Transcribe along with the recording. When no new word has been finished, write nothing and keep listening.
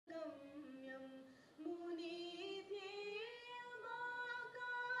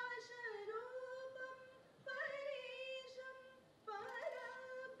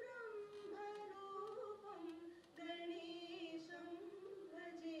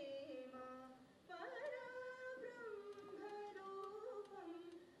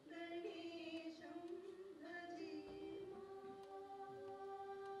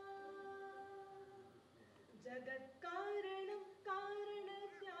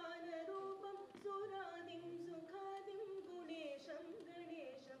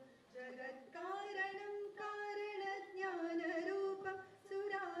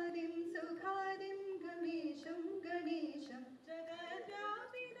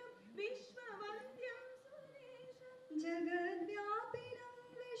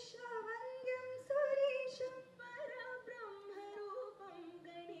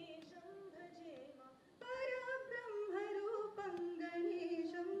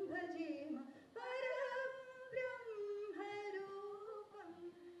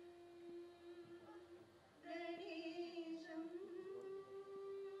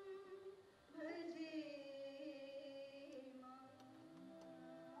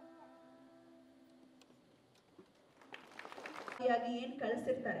ಏನ್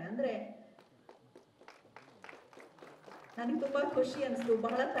ಕಳಿಸಿರ್ತಾರೆ ಅಂದ್ರೆ ನನಗೆ ತುಂಬಾ ಖುಷಿ ಅನಿಸ್ತು.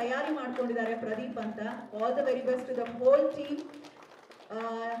 ಬಹಳ ತಯಾರಿ ಮಾಡ್ಕೊಂಡಿದ್ದಾರೆ ಪ್ರದೀಪ್ ಅಂತ. All the very best to the whole team.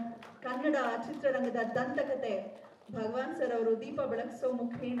 Kannada ಚಿತ್ರರಂಗದ ದಂತಕತೆ ಭಗವಾನ್ ಸರ್ ಅವರು ದೀಪ ಬೆಳಗಿಸೋ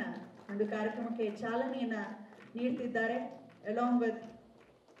ಮುಖೇನ ಒಂದು ಕಾರ್ಯಕ್ರಮಕ್ಕೆ ಚಾಲನೆಯನ್ನ ನೀಡ್ತಿದ್ದಾರೆ. ಅಲಾಂಗ್ ವಿತ್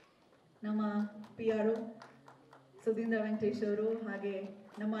ನಮ್ಮ PR ಸುಧೀಂದ್ರ ವೆಂಕಟೇಶ್ ಅವರು, ಹಾಗೆ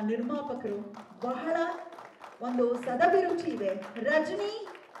ನಮ್ಮ ನಿರ್ಮಾಪಕರು. ಬಹಳ ಒಂದು ಸದಭಿರುಚಿ ಇದೆ. ರಜನಿ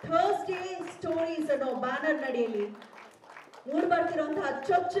ಥರ್ಸ್ಡೇ ಸ್ಟೋರೀಸ್ ಅನ್ನೋ ಬ್ಯಾನರ್ ನಡಿಯಲ್ಲಿ ಮೂಡ್ ಬರ್ತಿರುವಂತಹ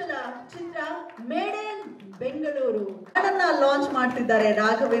ಚೊಚ್ಚಲ ಚಿತ್ರ ಮೇಡ್ ಇನ್ ಬೆಂಗಳೂರು ಅದನ್ನ ಲಾಂಚ್ ಮಾಡ್ತಿದ್ದಾರೆ.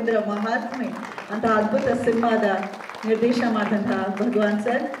 ರಾಘವೇಂದ್ರ ಮಹಾತ್ಮೆ ಅಂತ ಅದ್ಭುತ ಸಿನಿಮಾದ ನಿರ್ದೇಶನ ಮಾಡಿದಂತಹ ಭಗವಾನ್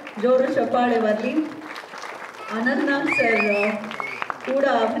ಸರ್. ಜೋರು ಚಪ್ಪಾಳೆ ಬರ್ಲಿ. ಅನನ್ನ ಸರ್ ಕೂಡ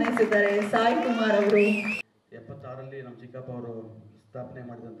ಅಭಿನಯಿಸಿದ್ದಾರೆ. ಸಾಯಿ ಕುಮಾರ್ ಅವರು 76ರಲ್ಲಿ ನಮ್ಮ ಚಿಕ್ಕಪ್ಪ ಅವರು ಸ್ಥಾಪನೆ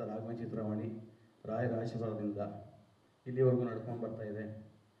ಮಾಡಿದಂಥ ರಾಘವೇಂದ್ರ ಚಿತ್ರವಾಣಿ ರಾಯರ ಆಶೀರ್ವಾದದಿಂದ ಇಲ್ಲಿವರೆಗೂ ನಡ್ಕೊಂಡು ಬರ್ತಾ ಇದೆ.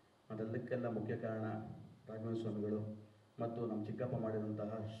 ಅದೆಲ್ಲಕ್ಕೆಲ್ಲ ಮುಖ್ಯ ಕಾರಣ ರಾಘವೇಂದ್ರ ಸ್ವಾಮಿಗಳು ಮತ್ತು ನಮ್ಮ ಚಿಕ್ಕಪ್ಪ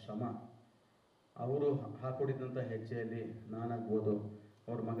ಮಾಡಿದಂತಹ ಶ್ರಮ. ಅವರು ಹಾಕೊಡಿದಂಥ ಹೆಜ್ಜೆಯಲ್ಲಿ ನಾನಾಗ್ಬೋದು,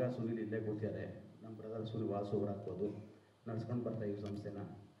 ಅವ್ರ ಮಗ ಸುನಿಲ್ ಇಲ್ಲೇ ಕೂತಿದ್ದಾರೆ, ನಮ್ಮ ಬ್ರದರ್ ಸುನಿಲ್ ವಾಸು ಅವ್ರು ಹಾಕ್ಬೋದು, ನಡ್ಸ್ಕೊಂಡು ಬರ್ತಾ ಈ ಸಂಸ್ಥೆನ.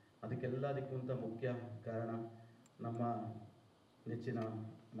 ಅದಕ್ಕೆಲ್ಲದಕ್ಕಿಂತ ಮುಖ್ಯ ಕಾರಣ ನಮ್ಮ ನೆಚ್ಚಿನ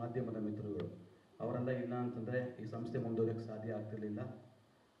ಮಾಧ್ಯಮದ ಮಿತ್ರರುಗಳು. ಅವರೆಲ್ಲ ಇಲ್ಲ ಅಂತಂದರೆ ಈ ಸಂಸ್ಥೆ ಮುಂದುವರಿಯೋಕ್ಕೆ ಸಾಧ್ಯ ಆಗ್ತಿರ್ಲಿಲ್ಲ.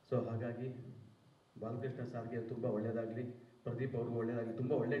 ಸೊ ಹಾಗಾಗಿ ಬಾಲಕೃಷ್ಣ ಸಾರ್ಗೆ ತುಂಬ ಒಳ್ಳೆಯದಾಗಲಿ, ಪ್ರದೀಪ್ ಅವ್ರಿಗೂ ಒಳ್ಳೆಯದಾಗಲಿ.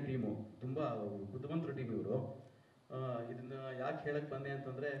 ತುಂಬ ಒಳ್ಳೆ ಟೀಮು, ತುಂಬ ಬುದ್ಧಿವಂತರ ಟೀಮ್ ಇವರು. ಇದನ್ನು ಯಾಕೆ ಹೇಳಕ್ಕೆ ಬಂದೆ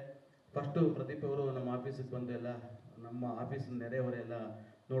ಅಂತಂದರೆ, ಫಸ್ಟು ಪ್ರದೀಪ್ ಅವರು ನಮ್ಮ ಆಫೀಸಿಗೆ ಬಂದು ಎಲ್ಲ ನಮ್ಮ ಆಫೀಸಿನ ನೆರೆಯವರೆಲ್ಲ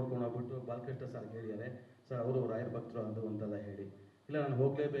ನೋಡ್ಕೊಂಡು ಹೋಗ್ಬಿಟ್ಟು ಬಾಲಕೃಷ್ಣ ಸಾರ್ಗೆ ಹೇಳಿದ್ದಾರೆ, ಸರ್ ಅವರು ರಾಯರ ಭಕ್ತರು ಅದು ಅಂತೆಲ್ಲ ಹೇಳಿ, ಇಲ್ಲ ನಾನು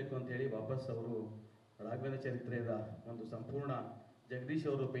ಹೋಗಲೇಬೇಕು ಅಂತೇಳಿ ವಾಪಸ್ ಅವರು ರಾಘವೇಂದ್ರ ಚರಿತ್ರೆಯ ಒಂದು ಸಂಪೂರ್ಣ ಜಗದೀಶ್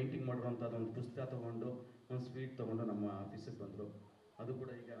ಅವರು ಪೇಂಟಿಂಗ್ ಮಾಡಿರುವಂಥದ್ದು ಒಂದು ಪುಸ್ತಕ ತೊಗೊಂಡು ಒಂದು ಸ್ವೀಟ್ ತೊಗೊಂಡು ನಮ್ಮ ಆಫೀಸಿಗೆ ಬಂದರು. ಅದು ಕೂಡ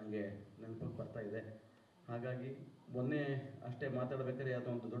ಈಗ ನನಗೆ ನೆನಪಿಗೆ ಬರ್ತಾ ಇದೆ. ಹಾಗಾಗಿ ಮೊನ್ನೆ ಅಷ್ಟೇ ಮಾತಾಡಬೇಕಾದ್ರೆ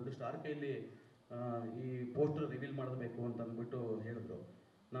ಯಾವುದೋ ಒಂದು ದೊಡ್ಡ ಸ್ಟಾರ್ ಕೈಲಿ ಈ ಪೋಸ್ಟರ್ ರಿವೀಲ್ ಮಾಡಬೇಕು ಅಂತ ಅಂದ್ಬಿಟ್ಟು ಹೇಳಿದ್ರು.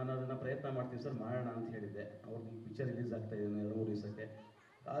 ನಾನು ಅದನ್ನು ಪ್ರಯತ್ನ ಮಾಡ್ತೀನಿ ಸರ್, ಮಾಡೋಣ ಅಂತ ಹೇಳಿದ್ದೆ. ಅವ್ರಿಗೆ ಈ ಪಿಕ್ಚರ್ ರಿಲೀಸ್ ಆಗ್ತಾ ಇದೆ 2-3 ದಿವಸಕ್ಕೆ.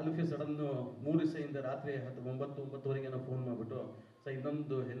 ಆಲೂಫಿ ಸಡನ್ನು 3 ದಿವಸದಿಂದ ರಾತ್ರಿ 9-9ವರೆಗೆ ನಾವು ಫೋನ್ ಮಾಡಿಬಿಟ್ಟು, ಸರ್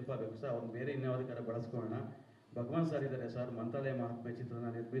ಇನ್ನೊಂದು ಹೆಲ್ಪ್ ಆಗಬೇಕು ಸರ್, ಅವ್ರು ಬೇರೆ ಇನ್ಯಾವುದಕ್ಕಾರ ಬಳಸ್ಕೊಳ್ಳೋಣ, ಭಗವಾನ್ ಸರ್ ಇದ್ದಾರೆ ಸರ್, ಮಂತ್ರಾಲಯ ಮಹಾತ್ಮೆ ಚಿತ್ರನ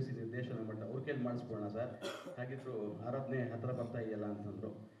ನಿರ್ಮಿಸಿ ನಿರ್ದೇಶನ ಮಾಡಿ ಅವ್ರ ಕೈಲಿ ಮಾಡಿಸ್ಕೊಳ್ಳೋಣ ಸರ್, ಹಾಗಿದ್ರು ಆರಾಧನೆ ಹತ್ತಿರ ಬರ್ತಾ ಇದೆಯಲ್ಲ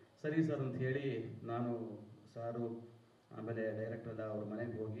ಅಂತಂದರು. ಸರಿ ಸರ್ ಅಂತ ಹೇಳಿ ನಾನು ಸಾರು ಆಮೇಲೆ ಡೈರೆಕ್ಟರೆಲ್ಲ ಅವ್ರ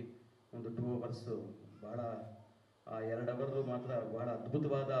ಮನೆಗೆ ಹೋಗಿ ಒಂದು 2 ಅವರ್ಸ್ ಭಾಳ 2 ಅವರ್ ಮಾತ್ರ ಭಾಳ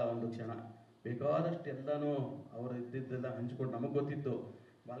ಅದ್ಭುತವಾದ ಒಂದು ಕ್ಷಣ. ಬೇಕಾದಷ್ಟು ಎಲ್ಲನೂ ಅವರು ಇದ್ದಿದ್ದೆಲ್ಲ ಹಂಚ್ಕೊಂಡು ನಮಗೆ ಗೊತ್ತಿತ್ತು.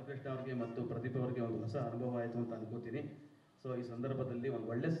 ಬಾಲಕೃಷ್ಣ ಅವ್ರಿಗೆ ಮತ್ತು ಪ್ರದೀಪ್ ಅವ್ರಿಗೆ ಒಂದು ಹೊಸ ಅನುಭವ ಆಯಿತು ಅಂತ ಅನ್ಕೋತೀನಿ. ಸೊ ಈ ಸಂದರ್ಭದಲ್ಲಿ ಒಂದು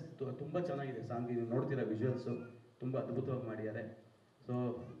ಒಳ್ಳೆ ತುಂಬ ಚೆನ್ನಾಗಿದೆ ಸಾಂಗ್. ನೀವು ನೋಡ್ತೀರಾ ವಿಜುವಲ್ಸು ತುಂಬ ಅದ್ಭುತವಾಗಿ ಮಾಡಿದ್ದಾರೆ. ಸೊ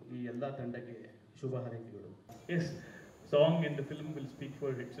ಈ ಎಲ್ಲ ತಂಡಕ್ಕೆ ಶುಭ ಹಾರೈಕೆಗಳು. S, song and the film will speak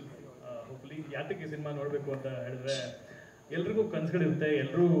for it self. Hopefully ಯಾತಕ್ಕೆ ಈ ಸಿನಿಮಾ ನೋಡಬೇಕು ಅಂತ ಹೇಳಿದ್ರೆ, ಎಲ್ರಿಗೂ ಕನಸುಗಳಿರುತ್ತೆ,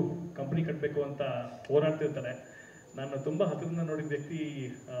 ಎಲ್ಲರೂ ಕಂಪ್ನಿ ಕಟ್ಟಬೇಕು ಅಂತ ಹೋರಾಡ್ತಿರ್ತಾರೆ. ನಾನು ತುಂಬ ಹತ್ತಿರದಿಂದ ನೋಡಿದ ವ್ಯಕ್ತಿ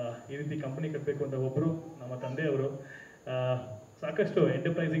ಈ ರೀತಿ ಕಂಪ್ನಿ ಕಟ್ಟಬೇಕು ಅಂತ ಒಬ್ಬರು ನಮ್ಮ ತಂದೆಯವರು. ಸಾಕಷ್ಟು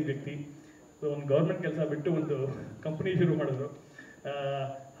ಎಂಟರ್ಪ್ರೈಸಿಂಗ್ ವ್ಯಕ್ತಿ. ಸೊ ಒಂದು ಗೌರ್ಮೆಂಟ್ ಕೆಲಸ ಬಿಟ್ಟು ಒಂದು ಕಂಪ್ನಿ ಶುರು ಮಾಡಿದ್ರು.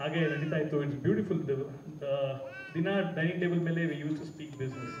 ಹಾಗೆ ನಡೀತಾ ಇತ್ತು. It's beautiful. ದಿನ ಡೈನಿಂಗ್ ಟೇಬಲ್ ಮೇಲೆ we use to speak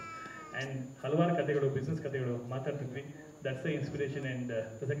business and ಹಲವಾರು ಕಥೆಗಳು, ಬಿಸ್ನೆಸ್ ಕಥೆಗಳು ಮಾತಾಡ್ತಿದ್ವಿ. That's the inspiration. And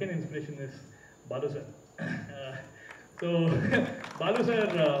the second inspiration is Balu sir. So Balu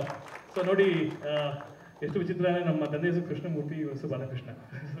sir, so ನೋಡಿ ಎಷ್ಟು ವಿಚಿತ್ರ ಅಂದರೆ ನಮ್ಮ ತಂದೆ ಹೆಸರು ಕೃಷ್ಣಮೂರ್ತಿ, ಇವತ್ತು ಬಾಲಕೃಷ್ಣ.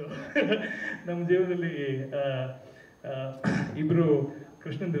 ಸೊ ನಮ್ಮ ಜೀವನದಲ್ಲಿ ಇಬ್ಬರು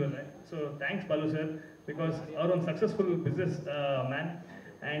ಕೃಷ್ಣಂದಿರಲ್ಲ. So thanks Balu sir, because ಅವರೊಂದು ಸಕ್ಸಸ್ಫುಲ್ ಬಿಸ್ನೆಸ್ ಮ್ಯಾನ್.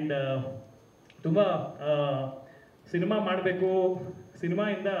 ಆ್ಯಂಡ್ ತುಂಬ ಸಿನಿಮಾ ಮಾಡಬೇಕು,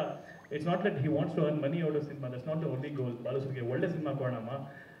 ಸಿನಿಮಾಯಿಂದ it's not that he wants to earn money out of cinema. That's not the only ಗೋಲ್. ಬಾಲು ಸರ್ಗೆ ಒಳ್ಳೆ ಸಿನಿಮಾ ಕೊಡೋಣಮ್ಮ,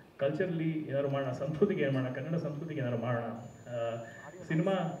 ಕಲ್ಚರ್ಲಿ ಏನಾದ್ರು ಮಾಡೋಣ, ಸಂಸ್ಕೃತಿಗೆ ಏನು ಮಾಡೋಣ, ಕನ್ನಡ ಸಂಸ್ಕೃತಿಗೆ ಏನಾದ್ರು ಮಾಡೋಣ.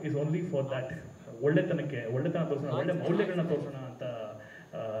 Cinema is only for that. ಒಳ್ಳೆತನ ತೋರಿಸೋಣ, ಒಳ್ಳೆ ಮೌಲ್ಯಗಳನ್ನ ತೋರಿಸೋಣ ಅಂತ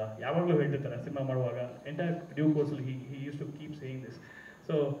ಯಾವಾಗಲೂ ಹೇಳ್ತಿರ್ತಾರೆ ಸಿನಿಮಾ ಮಾಡುವಾಗ. Entire due ಕೋರ್ಸಲ್ಲಿ he use to keep saying this.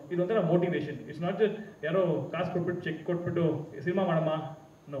 So ಇದೊಂಥರ ಮೋಟಿವೇಶನ್. ಇಟ್ಸ್ ನಾಟ್ ಜಸ್ಟ್ ಯಾರೋ ಕಾಸು ಕೊಟ್ಬಿಟ್ಟು ಚೆಕ್ ಕೊಟ್ಬಿಟ್ಟು ಸಿನಿಮಾ ಮಾಡಮ್ಮ.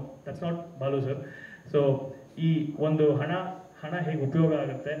 No, that's not Balu sir. So ಈ ಒಂದು ಹಣ ಹೇಗೆ ಉಪಯೋಗ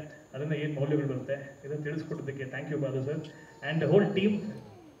ಆಗುತ್ತೆ, ಅದರಿಂದ ಏನು ಮೌಲ್ಯಗಳು ಬರುತ್ತೆ, ಇದನ್ನು ತಿಳಿಸ್ಕೊಟ್ಟಿದ್ದಕ್ಕೆ thank you Balu sir. And the whole team.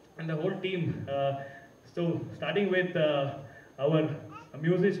 So starting with our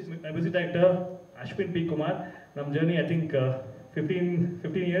music director Ashwin P. Kumar. Nam journey I think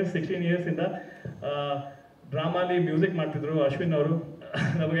 15 years, 16 years in the drama li music ಮಾಡ್ತಿದ್ರು Ashwin ಅವರು.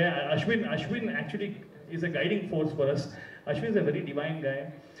 ನಮಗೆ Ashwin actually is a guiding force for us. Ashwin is a very divine guy.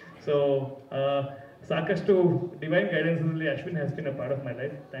 So ಸಾಕಷ್ಟು divine guidance ಅಲ್ಲಿ Ashwin has been a part of my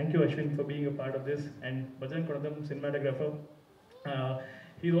life. Thank you Ashwin for being a part of this. And Bhajan Kodam, cinematographer.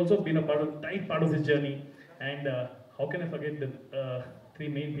 He's also been a tight part of this journey. And how can I forget the three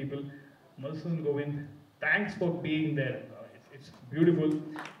main people? Madhusudhan Govind, thanks for being there. It's beautiful.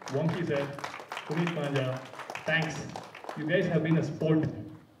 Wonky sir, Puneet Manja, thanks. You guys have been a sport.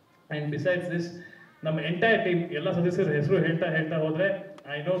 And besides this, ನಮ್ಮ entire team ಎಲ್ಲ ಸದಸ್ಯರ ಹೆಸರು ಹೇಳ್ತಾ ಹೋದ್ರೆ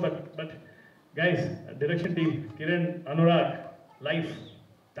I know but guys direction team Kiran Anurag life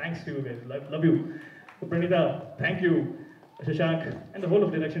thanks to you guys love you Praneetha thank you Shashank and the whole of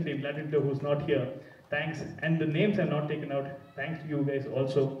direction team, glad to who's not here. Thanks, and the names are not taken out. Thanks to you guys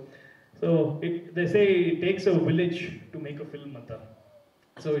also. So they say it takes a village to make a film, Mata.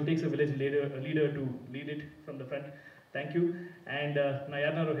 So it takes a village leader to lead it from the front. Thank you. And na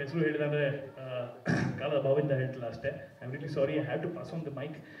yarnaru hesru helidandre kala bavinda heltala ashte. I'm really sorry. I have to pass on the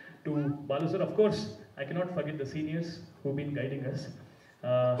mic to Balu sir. Of course, I cannot forget the seniors who've been guiding us.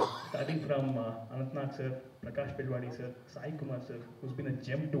 Starting from Anantnag sir, Prakash Pilwadi sir, Sai Kumar sir, who's been a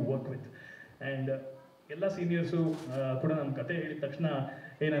gem to work with, and ಎಲ್ಲ seniors ಕೂಡ ನಮ್ಮ ಕತೆ ಹೇಳಿದ ತಕ್ಷಣ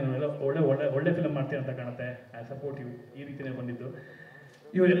ನಾನು ಎಲ್ಲ ಒಳ್ಳೆ film ಮಾಡ್ತೀನಿ ಅಂತ ಕಾಣುತ್ತೆ, ಐ ಸಪೋರ್ಟ್ ಯು, ಈ ರೀತಿಯೇ ಬಂದಿದ್ದು.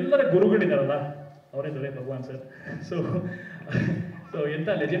 ಇವರೆಲ್ಲರ ಗುರುಗಳಿದ್ದಾರಲ್ಲ ಅವರೇ ದೊರೆ ಭಗವಾನ್ ಸರ್. ಸೊ ಎಂಥ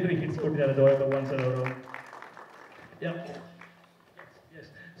ಲೆಜೆಂಡರಿ ಹಿಟ್ಸ್ ಕೊಟ್ಟಿದ್ದಾರೆ ದೊರೆ ಭಗವಾನ್ ಸರ್ ಅವರು.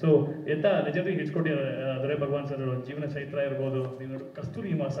 ಸೊ ಎಂಥ ಲೆಜೆಂಡರಿ ಹಿಟ್ಸ್ ಕೊಟ್ಟಿದ್ದಾರೆ ದೊರೆ ಭಗವಾನ್ ಸರ್ ಅವರು. ಜೀವನ ಚೈತ್ರ ಇರ್ಬೋದು, ನೀವು ನೋಡು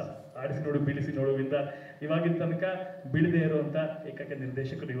ಕಸ್ತೂರಿ ಮಾಸ, ಆಡಿಸಿ ನೋಡು ಬೀಳಿಸಿ ನೋಡುವಿಂದ ಇವಾಗಿನ ತನಕ ಬೀಳದೇ ಇರುವಂಥ ಏಕೈಕ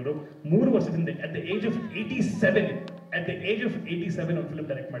ನಿರ್ದೇಶಕರು ಇವರು. 3 ವರ್ಷದಿಂದ ಅಟ್ ದ ಏಜ್ ಆಫ್ 87 ಒಂದು ಫಿಲ್ಮ್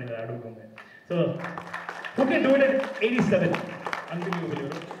ಡೈರೆಕ್ಟ್ ಮಾಡಿದ್ದಾರೆ ಆಡುಗೊಂಬೆ. So who can do it at 87? Unbelievable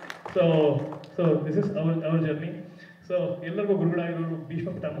ಇವರು. So this is our journey. So ಎಲ್ಲರಿಗೂ ಗುರುಗಳಾಗಿರೋರು ಭೀಷ್ಮ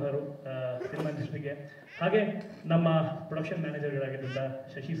ಪಿತಾಮಹರು ಸಿನಿಮಾ ಇಂಡಸ್ಟ್ರಿಗೆ. ಹಾಗೆ ನಮ್ಮ production ಮ್ಯಾನೇಜರ್ಗಳಾಗಿದ್ದಂಥ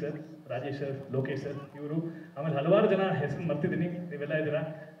Shashi sir, Rajesh sir, Lokesh sir, ಇವರು, ಆಮೇಲೆ ಹಲವಾರು ಜನ ಹೆಸರು ಮರ್ತಿದ್ದೀನಿ, ನೀವೆಲ್ಲ ಇದ್ದೀರಾ.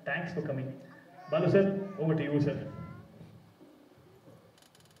 Thanks for coming. Balu sir, over to you sir.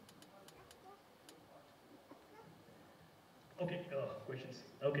 Okay, questions.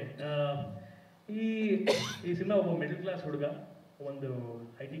 Okay, ಈ ಸಿನಿಮಾ ಒಬ್ಬ ಮಿಡಲ್ ಕ್ಲಾಸ್ ಹುಡುಗ ಒಂದು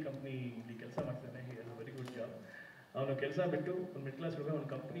IT ಕಂಪ್ನಿಲಿ ಕೆಲಸ ಮಾಡ್ತಾನೆ. He has a very good job. ಅವನು ಕೆಲಸ ಬಿಟ್ಟು ಒಂದು ಮಿಡಲ್ ಕ್ಲಾಸ್ ಹುಡುಗ ಒಂದು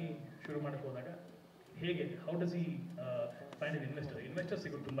ಕಂಪ್ನಿ ಶುರು ಮಾಡಕ್ಕೆ ಹೋದಾಗ ಹೇಗೆ, ಹೌ ಡಸ್ ಈ ಫೈಂಡ್ ಅನ್ ಇನ್ವೆಸ್ಟರ್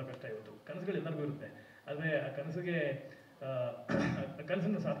ಸಿಗೋದು ತುಂಬ ಕಷ್ಟ ಇವತ್ತು. ಕನಸುಗಳು ಎಲ್ಲರಿಗೂ ಇರುತ್ತೆ, ಆದರೆ ಆ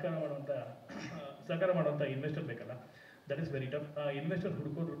ಕನಸನ್ನು ಸಾಕಾರ ಮಾಡುವಂಥ ಇನ್ವೆಸ್ಟರ್ ಬೇಕಲ್ಲ, that is very tough. Investor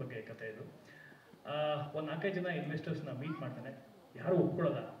ಹುಡುಕೋದ್ರ ಬಗ್ಗೆ ಕತೆ ಇದು. ಒಂದು 4-5 ಜನ ಇನ್ವೆಸ್ಟರ್ಸ್ನ ಮೀಟ್ ಮಾಡ್ತಾನೆ, ಯಾರು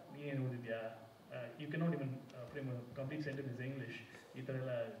ಒಪ್ಕೊಳ್ಳಲ್ಲ. ನೀನೇನು ಓದಿದ್ಯಾ, you cannot even frame complete sentence is English, ಈ ಥರ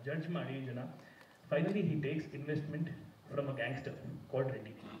ಎಲ್ಲ ಜಡ್ಜ್ ಮಾಡಿ ಜನ. Finally he takes investment from a gangster called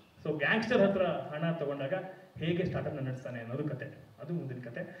Reddy. So gangster ಹತ್ರ ಹಣ ತಗೊಂಡಾಗ ಹೇಗೆ ಸ್ಟಾರ್ಟಪ್ನ ನಡೆಸ್ತಾನೆ ಅನ್ನೋದು ಕತೆ, ಅದು ಮುಂದಿನ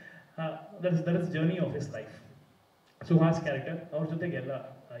ಕತೆ. That is journey of his life. Suhas character, ಅವ್ರ ಜೊತೆಗೆ ಎಲ್ಲ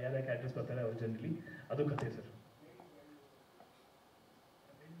ಯಾರ್ಯಾವ ಕ್ಯಾರೆಕ್ಟರ್ಸ್ ಬರ್ತಾರೆ ಅವ್ರ ಜರ್ನಿಲಿ, ಅದು ಕತೆ sir.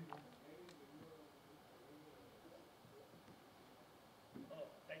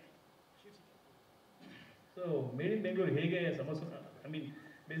 So made in Bengaluru ಹೇಗೆ ಸಮಸ್ಯೆ, ಐ ಮೀನ್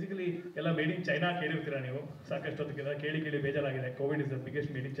ಬೇಸಿಕಲಿ ಎಲ್ಲ ಮೇಡ್ ಇನ್ ಚೈನಾ ಕೇಳಿರ್ತೀರಾ ನೀವು ಸಾಕಷ್ಟು ಹೊತ್ತಿಗೆಲ್ಲ, ಕೇಳಿ ಬೇಜಾರಾಗಿದೆ. Covid is the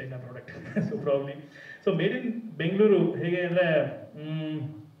biggest made in China product. So probably so made in Bengaluru ಹೇಗೆ ಅಂದರೆ,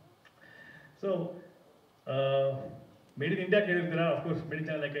 so made in India ಕೇಳಿರ್ತೀರಾ, of course made in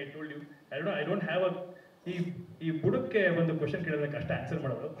China, like I told you. I don't have a ಈ ಬುಡಕ್ಕೆ ಒಂದು question ಕೇಳಿದ್ರೆ ಕಷ್ಟ ಆನ್ಸರ್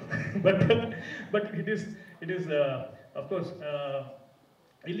ಮಾಡೋದು. But it is of course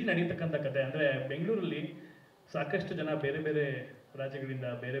ಇಲ್ಲಿ ನಡೀತಕ್ಕಂಥ ಕತೆ ಅಂದರೆ, ಬೆಂಗಳೂರಲ್ಲಿ ಸಾಕಷ್ಟು ಜನ ಬೇರೆ ಬೇರೆ ರಾಜ್ಯಗಳಿಂದ,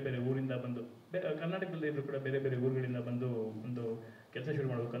 ಬೇರೆ ಬೇರೆ ಊರಿಂದ ಬಂದು, ಕರ್ನಾಟಕದಲ್ಲಿ ಇದ್ರೂ ಕೂಡ ಬೇರೆ ಬೇರೆ ಊರುಗಳಿಂದ ಬಂದು ಒಂದು ಕೆಲಸ ಶುರು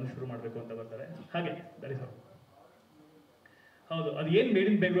ಮಾಡಬೇಕು, ಕನಸು ಶುರು ಮಾಡಬೇಕು ಅಂತ ಬರ್ತಾರೆ. ಹಾಗೆ ದಟ್ ಇಸ್ ಹೌದು, ಅದು ಏನು ಮೇಡ್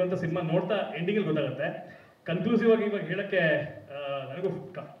ಇನ್ ಬೆಂಗಳೂರು ಅಂತ ಸಿನಿಮಾ ನೋಡ್ತಾ ಎಂಡಿಂಗಲ್ಲಿ ಗೊತ್ತಾಗುತ್ತೆ. ಕನ್ಕ್ಲೂಸಿವ್ ಆಗಿ ಇವಾಗ ಹೇಳಕ್ಕೆ ನನಗೂ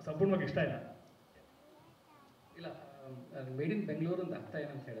ಸಂಪೂರ್ಣವಾಗಿ ಇಷ್ಟ ಇಲ್ಲ. ಮೇಡ್ ಇನ್ ಬೆಂಗಳೂರು ಅಂತ ಅರ್ಥ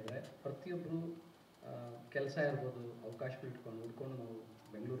ಏನಂತ ಹೇಳಿದ್ರೆ, ಪ್ರತಿಯೊಬ್ಬರು ಕೆಲಸ ಇರ್ಬೋದು, ಅವಕಾಶಗಳು ಹುಡ್ಕೊಂಡು ನಾವು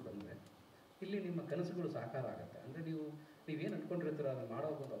ಬೆಂಗಳೂರು ಬಂದರೆ ಇಲ್ಲಿ ನಿಮ್ಮ ಕನಸುಗಳು ಸಾಕಾರ ಆಗುತ್ತೆ. ಅಂದರೆ ನೀವೇನು ಅಂದ್ಕೊಂಡಿರ್ತೀರೋ ಅದನ್ನು ಮಾಡೋ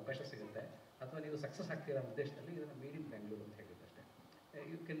ಒಂದು ಅವಕಾಶ ಸಿಗುತ್ತೆ, ಅಥವಾ ನೀವು ಸಕ್ಸಸ್ ಆಗ್ತೀರಾ ಉದ್ದೇಶದಲ್ಲಿ ಇದನ್ನು ಮೇಡ್ ಇನ್ ಬೆಂಗಳೂರು ಅಂತ ಹೇಳಿದ್ದು ಅಷ್ಟೇ.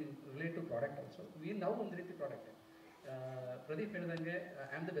 You can relate to product also. ನಾವು ಒಂದು ರೀತಿ ಪ್ರಾಡಕ್ಟ್. ಪ್ರದೀಪ್ ಹೇಳಿದಂಗೆ I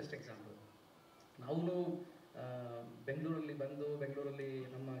am the best example. ನಾವು ಬೆಂಗಳೂರಲ್ಲಿ ಬಂದು ಬೆಂಗಳೂರಲ್ಲಿ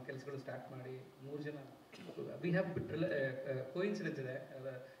ನಮ್ಮ ಕೆಲಸಗಳು ಸ್ಟಾರ್ಟ್ ಮಾಡಿ 3 ಜನ ವಿ ಹ್ಯಾವ್ ಕೋಇನ್ಸಿಡೆನ್ಸ್ ಇದೆ.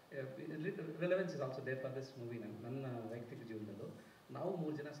 Relevance is also there for this movie. ನನ್ನ ವೈಯಕ್ತಿಕ ಜೀವನದಲ್ಲೂ ನಾವು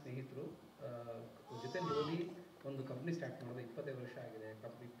 3 ಜನ ಸ್ನೇಹಿತರು ಜೊತೆ ಓದಿ ಒಂದು ಕಂಪ್ನಿ ಸ್ಟಾರ್ಟ್ ಮಾಡೋದು 25 ವರ್ಷ ಆಗಿದೆ.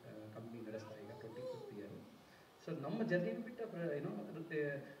 ಕಂಪ್ನಿ ನಡೆಸ್ತಾ ಈಗ 25th ಇಯರ್. ಸೊ ನಮ್ಮ ಜರ್ನಿ ಬಿಟ್ಟು ಏನೋ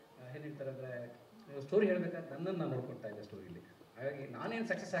ಏನು ಹೇಳ್ತಾರೆ ಅಂದರೆ, ಸ್ಟೋರಿ ಹೇಳಬೇಕಾದ್ರೆ ನನ್ನನ್ನು ನಾನು ನೋಡ್ಕೊಳ್ತಾ ಇದ್ದೆ ಸ್ಟೋರಿಲಿ. ಹಾಗಾಗಿ ನಾನೇನು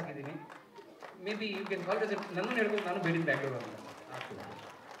ಸಕ್ಸಸ್ ಆಗಿದ್ದೀನಿ, may be you can call it S ನನ್ನನ್ನು ಹೇಳ್ಬೋದು, ನಾನು ಬೇಡಿನ ಬ್ಯಾಂಗ್ಳೂರು ಅಂತ ಆಗ್ತದೆ.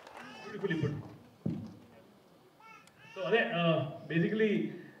 ಬ್ಯೂಟಿಫುಲಿ ಪುಟ್. ಸೊ ಅದೇ basically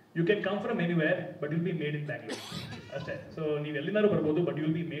you can come from anywhere but will be made in Bangalore ಅಷ್ಟೇ. ಸೊ ನೀವು ಎಲ್ಲಿನಾರು ಬರ್ಬೋದು but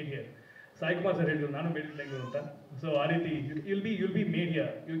will be made here. Sai Kumar sir ಹೇಳಿದ್ರು ನಾನು ಮೇಡ್ ಇನ್ ಬ್ಯಾಂಗ್ಳೂರ್ ಅಂತ. ಸೊ ಆ ರೀತಿ you'll be made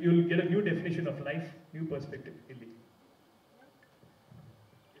here. You will get a new definition of life, new perspective ಇಲ್ಲಿ.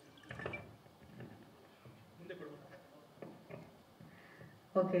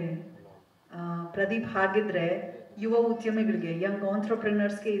 Okay Pradeep, ಹಾಗಿದ್ರೆ ಯುವ ಉದ್ಯಮಿಗಳಿಗೆ, ಯಂಗ್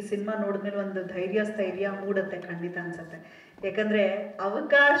ಆಂಟ್ರಪ್ರಿನರ್ಸ್ಗೆ ಈ ಸಿನಿಮಾ ನೋಡಿದ್ಮೇಲೆ ಒಂದು ಧೈರ್ಯ ಸ್ಥೈರ್ಯ ಮೂಡುತ್ತೆ ಖಂಡಿತ ಅನ್ಸುತ್ತೆ. ಯಾಕಂದ್ರೆ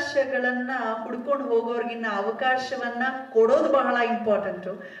ಅವಕಾಶಗಳನ್ನ ಹುಡ್ಕೊಂಡು ಹೋಗೋರ್ಗಿನ್ನ ಅವಕಾಶವನ್ನ ಕೊಡೋದು ಬಹಳ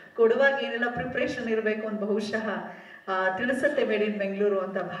ಇಂಪಾರ್ಟೆಂಟು. ಕೊಡುವಾಗ ಏನೆಲ್ಲ ಪ್ರಿಪ್ರೇಷನ್ ಇರಬೇಕು ಅಂತ ಬಹುಶಃ ತಿಳಿಸುತ್ತೆ ಮೇಡ್ ಇನ್ ಬೆಂಗಳೂರು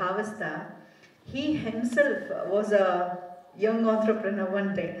ಅಂತ ಭಾವಿಸ್ತಾ, ಹಿ himself was a young entrepreneur one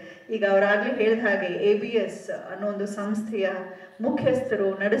day. ಈಗ ಅವರಾಗಲೇ ಹೇಳಿದ ಹಾಗೆ ABS ಅನ್ನೋ ಒಂದು ಸಂಸ್ಥೆಯ ಮುಖ್ಯಸ್ಥರು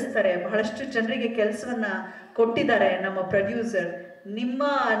ನಡೆಸ್ತಾರೆ, ಬಹಳಷ್ಟು ಜನರಿಗೆ ಕೆಲಸವನ್ನ ಕೊಟ್ಟಿದ್ದಾರೆ ನಮ್ಮ ಪ್ರೊಡ್ಯೂಸರ್. ನಿಮ್ಮ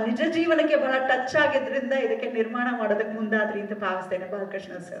ನಿಜ ಜೀವನಕ್ಕೆ ಬಹಳ ಟಚ್ ಆಗಿದ್ರಿಂದ ಇದಕ್ಕೆ ನಿರ್ಮಾಣ ಮಾಡೋದಕ್ಕೆ ಮುಂದಾದ್ರಿ ಅಂತ ಭಾವಿಸ್ತೇನೆ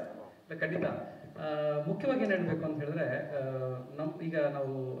ಬಾಲಕೃಷ್ಣ ಸರ್. ಖಂಡಿತ. ಮುಖ್ಯವಾಗಿ ಏನು ಹೇಳಬೇಕು ಅಂತ ಹೇಳಿದ್ರೆ, ಈಗ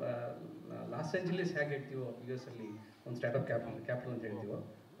ನಾವು ಲಾಸ್ ಏಂಜಲೀಸ್ ಹೇಗೆ ಹೇಳ್ತೀವೋ US ಅಲ್ಲಿ ಒಂದು ಸ್ಟಾರ್ಟ್ಅಪ್ ಕ್ಯಾಪಿಟಲ್ ಅಂತ ಹೇಳ್ತೀವೋ,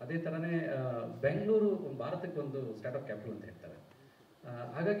 ಅದೇ ಥರನೇ ಬೆಂಗಳೂರು ಭಾರತಕ್ಕೆ ಒಂದು ಸ್ಟಾರ್ಟ್ಅಪ್ ಕ್ಯಾಪಿಟಲ್ ಅಂತ ಹೇಳ್ತಾರೆ.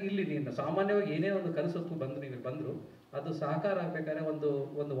 ಹಾಗಾಗಿ ಇಲ್ಲಿ ನೀನು ಸಾಮಾನ್ಯವಾಗಿ ಏನೇ ಒಂದು ಕನಸು ಬಂದು ನೀವು ಬಂದರು ಅದು ಸಹಕಾರ ಆಗಬೇಕಾದ್ರೆ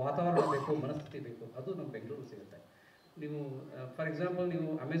ಒಂದು ವಾತಾವರಣ ಬೇಕು, ಮನಸ್ಥಿತಿ ಬೇಕು. ಅದು ನಮ್ಮ ಬೆಂಗಳೂರು ಸಿಗುತ್ತೆ. ನೀವು ಫಾರ್ ಎಕ್ಸಾಂಪಲ್ ನೀವು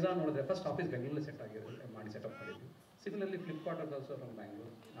ಅಮೆಝಾನ್ ನೋಡಿದ್ರೆ ಫಸ್ಟ್ ಆಫೀಸ್ ಬೆಂಗಳೂರಲ್ಲಿ ಸೆಟಪ್ ಮಾಡಿದ್ವಿ. Similarly Flipkart also from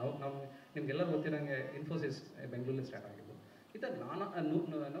Bangalore. ನಾವು ನಿಮ್ಗೆಲ್ಲರೂ ಗೊತ್ತಿರೋಂಗೆ ಇನ್ಫೋಸಿಸ್ ಬೆಂಗಳೂರಲ್ಲಿ ಸ್ಟಾರ್ಟ್ ಆಗಿದ್ದು. ಈ ಥರ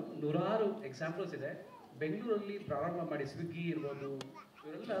ನೂರಾರು ಎಕ್ಸಾಂಪಲ್ಸ್ ಇದೆ. ಬೆಂಗಳೂರಲ್ಲಿ ಪ್ರಾರಂಭ ಮಾಡಿ ಸ್ವಿಗ್ಗಿ ಇರ್ಬೋದು,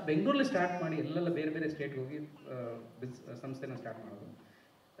 ಇವರೆಲ್ಲ ಬೆಂಗಳೂರಲ್ಲಿ ಸ್ಟಾರ್ಟ್ ಮಾಡಿ ಎಲ್ಲೆಲ್ಲ ಬೇರೆ ಬೇರೆ ಸ್ಟೇಟ್ಗೆ ಹೋಗಿ ಸಂಸ್ಥೆನ ಸ್ಟಾರ್ಟ್ ಮಾಡೋದು.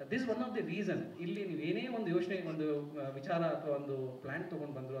 This one of the reason. ಇಲ್ಲಿ ನೀವು ಏನೇ ಒಂದು ಯೋಚನೆ, ಒಂದು ವಿಚಾರ ಅಥವಾ ಒಂದು ಪ್ಲ್ಯಾನ್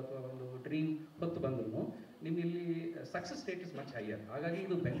ತೊಗೊಂಡು ಬಂದರು ಅಥವಾ ಒಂದು ಡ್ರೀಮ್ ಹೊತ್ತು ಬಂದ್ರು ನಿಮ್ಗೆ ಇಲ್ಲಿ success rate is much higher. ಹಾಗಾಗಿ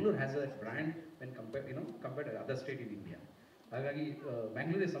ಇದು Bengaluru has a brand when compared other state in India. ಹಾಗಾಗಿ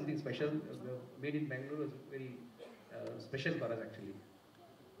Bangalore is something special. Made in Bangalore is very special for us actually.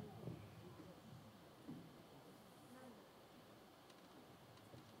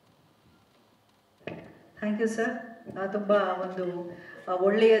 Thank you sir. ತುಂಬ ಒಂದು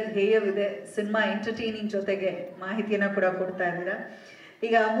ಒಳ್ಳೆಯ ಧ್ಯೇಯವಿದೆ. ಸಿನಿಮಾ ಎಂಟರ್ಟೈನಿಂಗ್ ಜೊತೆಗೆ ಮಾಹಿತಿಯನ್ನು ಕೂಡ ಕೊಡ್ತಾ ಇದ್ದೀರಾ.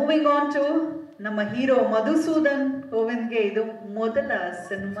 ಈಗ ಮೂವಿಂಗ್ ಆನ್ ಟು ನಮ್ಮ ಹೀರೋ ಮಧುಸೂದನ್ ಗೋವಿಂದ್ಗೆ ಇದು ಮೊದಲ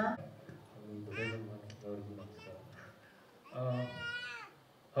ಸಿನಿಮಾ.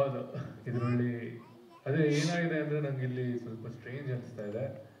 ಹೌದು, ಇದರಲ್ಲಿ ಅದೇ ಏನಾಗಿದೆ ಅಂದರೆ ನಂಗೆ ಇಲ್ಲಿ ಸ್ವಲ್ಪ ಸ್ಟ್ರೇಂಜ್ ಅನಿಸ್ತಾ ಇದೆ.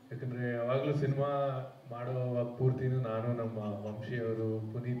 ಯಾಕಂದರೆ ಯಾವಾಗಲೂ ಸಿನಿಮಾ ಮಾಡುವ ಪೂರ್ತಿನೂ ನಾನು, ನಮ್ಮ ವಂಶಿಯವರು,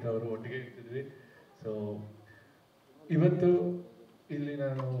 ಪುನೀತ್ ಅವರು ಒಟ್ಟಿಗೆ ಇರ್ತಿದ್ವಿ. ಸೊ ಇವತ್ತು ಇಲ್ಲಿ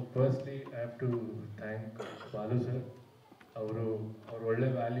ನಾನು firstly I have to thank Balu sir. ಅವ್ರ ಒಳ್ಳೆ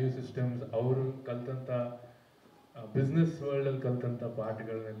ವ್ಯಾಲ್ಯೂ ಸಿಸ್ಟಮ್ಸ್, ಅವರು ಕಲ್ತಂಥ ಬಿಸ್ನೆಸ್ ವರ್ಲ್ಡಲ್ಲಿ ಕಲ್ತಂಥ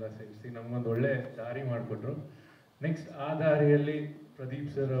ಪಾಠಗಳನ್ನೆಲ್ಲ ಸೇರಿಸಿ ನಮಗೊಂದು ಒಳ್ಳೆ ದಾರಿ ಮಾಡಿಕೊಟ್ರು. ನೆಕ್ಸ್ಟ್ ಆ ದಾರಿಯಲ್ಲಿ ಪ್ರದೀಪ್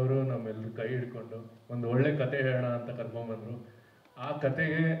ಸರ್ ಅವರು ನಮ್ಮೆಲ್ಲರೂ ಕೈ ಹಿಡ್ಕೊಂಡು ಒಂದು ಒಳ್ಳೆ ಕತೆ ಹೇಳೋಣ ಅಂತ ಕರ್ಕೊಂಡ್ಬಂದರು. ಆ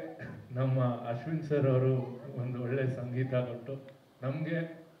ಕತೆಗೆ ನಮ್ಮ ಅಶ್ವಿನ್ ಸರ್ ಅವರು ಒಂದು ಒಳ್ಳೆ ಸಂಗೀತ ಕೊಟ್ಟು ನಮಗೆ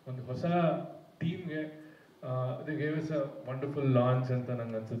ಒಂದು ಹೊಸ ಟೀಮ್ಗೆ they gave us a wonderful launch ಅಂತ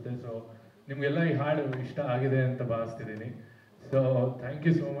ನಂಗೆ ಅನಿಸುತ್ತೆ. ಸೊ ನಿಮಗೆಲ್ಲ ಈ ಹಾಡು ಇಷ್ಟ ಆಗಿದೆ ಅಂತ ಭಾವಿಸ್ತಿದ್ದೀನಿ. So thank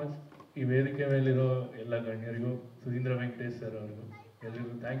you so much. ಈ ವೇದಿಕೆ ಮೇಲಿರೋ ಎಲ್ಲ ಗಣ್ಯರಿಗೂ, ಸುಧೀಂದ್ರ ವೆಂಕಟೇಶ್ ಸರ್ ಅವ್ರಿಗೂ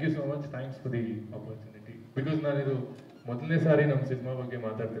ಎಲ್ಲರಿಗೂ thank you so much. Thanks for the opportunity. Because ನಾನಿದು ಮೊದಲನೇ ಸಾರಿ ನಮ್ಮ ಸಿನಿಮಾ ಬಗ್ಗೆ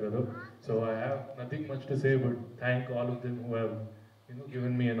ಮಾತಾಡ್ತಿರೋದು. So I have nothing much to say but thank all of them who have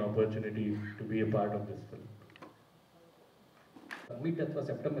given me an opportunity to B A part of this film. Mid ಅಥವಾ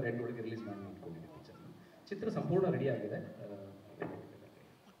September ಎಂಟೊಳಗೆ release ಮಾಡಿ ಅಂದ್ಕೊಂಡಿದ್ದೀನಿ. ಚಿತ್ರ ಸಂಪೂರ್ಣ ready ಆಗಿದೆ.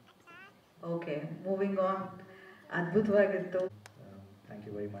 Okay, moving on. ಅದ್ಭುತವಾಗಿತ್ತು. Thank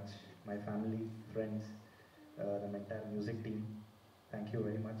you very much my family, friends, ನಮ್ಮ entire music team, thank you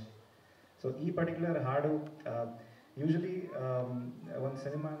very much. So ಈ particular ಹಾಡು usually ಒಂದು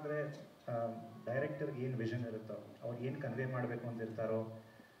cinema ಅಂದರೆ ಡೈರೆಕ್ಟರ್ಗೆ ಏನು ವಿಷನ್ ಇರುತ್ತೋ, ಅವ್ರು ಏನು ಕನ್ವೆ ಮಾಡಬೇಕು ಅಂತ ಇರ್ತಾರೋ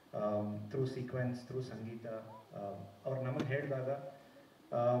ಥ್ರೂ ಸೀಕ್ವೆನ್ಸ್, ಥ್ರೂ ಸಂಗೀತ, ಅವ್ರು ನಮಗೆ ಹೇಳಿದಾಗ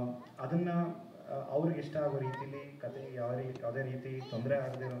ಅದನ್ನು ಅವ್ರಿಗೆ ಇಷ್ಟ ಆಗೋ ರೀತಿಲಿ, ಕತೆ ಯಾವುದೇ ರೀತಿ ತೊಂದರೆ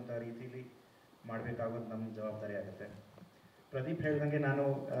ಆಗದೇ ಇರೋಂಥ ರೀತಿಲಿ ಮಾಡಬೇಕಾಗೋದು ನಮ್ಮ ಜವಾಬ್ದಾರಿ ಆಗುತ್ತೆ. ಪ್ರದೀಪ್ ಹೇಳ್ದಂಗೆ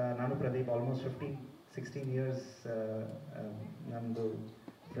ನಾನು ಪ್ರದೀಪ್ ಆಲ್ಮೋಸ್ಟ್ 15-16 ಇಯರ್ಸ್ ನಮ್ಮದು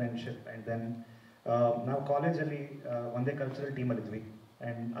ಫ್ರೆಂಡ್ಶಿಪ್. ಆ್ಯಂಡ್ ದೆನ್ ನಾವು ಕಾಲೇಜಲ್ಲಿ ಒಂದೇ ಕಲ್ಚರಲ್ ಟೀಮಲ್ಲಿದ್ವಿ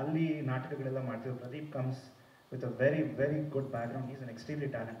ಆ್ಯಂಡ್ ಅಲ್ಲಿ ನಾಟಕಗಳೆಲ್ಲ ಮಾಡ್ತೀವಿ. Pradeep comes with a very very good background. Is an extremely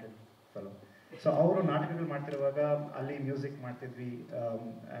talented fellow. So ಅವರು ನಾಟಕಗಳು ಮಾಡ್ತಿರುವಾಗ ಅಲ್ಲಿ ಮ್ಯೂಸಿಕ್ ಮಾಡ್ತಿದ್ವಿ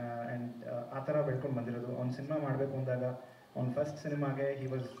ಆ್ಯಂಡ್ ಆ ಥರ ಬೆಳ್ಕೊಂಡು ಬಂದಿರೋದು. ಅವ್ನು ಸಿನಿಮಾ ಮಾಡಬೇಕು ಅಂದಾಗ ಅವ್ನ ಫಸ್ಟ್ ಸಿನಿಮಾಗೆ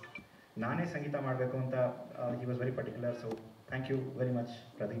ನಾನೇ ಸಂಗೀತ ಮಾಡಬೇಕು ಅಂತ he was very particular. So thank you very much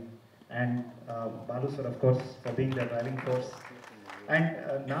Pradeep. And Balu sir of course for being the driving force. And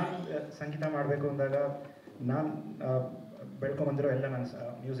ನಾನು ಸಂಗೀತ ಮಾಡಬೇಕು ಅಂದಾಗ ನಾನು ಬೆಳ್ಕೊಂಬಂದಿರೋ ಎಲ್ಲ ನನ್ನ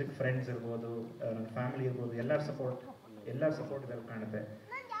ಮ್ಯೂಸಿಕ್ ಫ್ರೆಂಡ್ಸ್ ಇರ್ಬೋದು, ನನ್ನ ಫ್ಯಾಮಿಲಿ ಇರ್ಬೋದು, ಎಲ್ಲರ ಸಪೋರ್ಟ್ ಇದರಲ್ಲಿ ಕಾಣುತ್ತೆ.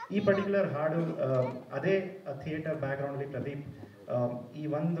 ಈ ಪರ್ಟಿಕ್ಯುಲರ್ ಹಾಡು ಅದೇ ಥಿಯೇಟರ್ ಬ್ಯಾಕ್ಗ್ರೌಂಡ್ಲಿ ಪ್ರದೀಪ್ ಈ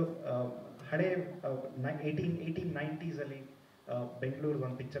ಒಂದು ಹಳೆ 1890s ಬೆಂಗಳೂರಿಗೆ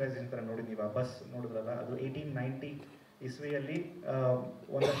ಒಂದು ಪಿಕ್ಚರೈಸೇಷನ್ ಥರ ನೋಡಿದ್ದೀವಿ. ಆ ಬಸ್ ನೋಡಿದ್ರಲ್ಲ, ಅದು 1890 ಇಸ್ವಿಯಲ್ಲಿ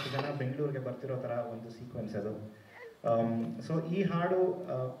ಒಂದಷ್ಟು ಜನ ಬೆಂಗಳೂರಿಗೆ ಬರ್ತಿರೋ ಥರ ಒಂದು ಸೀಕ್ವೆನ್ಸ್ ಅದು. ಸೊ ಈ ಹಾಡು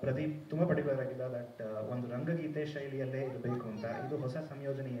ಪ್ರದೀಪ್ ತುಂಬ ಪರ್ಟಿಕ್ಯುಲರ್ ಆಗಿದೆ. ದಟ್ ಒಂದು ರಂಗಗೀತೆ ಶೈಲಿಯಲ್ಲೇ ಇರಬೇಕು ಅಂತ. ಇದು ಹೊಸ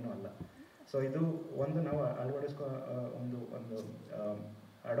ಸಂಯೋಜನೆ ಏನೂ ಅಲ್ಲ. ಸೊ ಇದು ಒಂದು ನಾವು ಅಳವಡಿಸ್ಕೊ ಒಂದು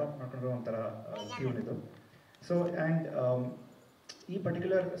ಅಡಾಪ್ಟ್ ಮಾಡ್ಕೊಂಡಿರೋ ಒಂಥರ ಟ್ಯೂನ್ ಇದು. ಸೊ ಆ್ಯಂಡ್ ಈ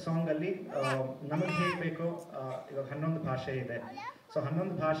ಪರ್ಟಿಕ್ಯುಲರ್ ಸಾಂಗಲ್ಲಿ ನಮಗೆ ಹೇಗೆ ಬೇಕೋ, ಇವಾಗ 11 ಭಾಷೆ ಇದೆ. ಸೊ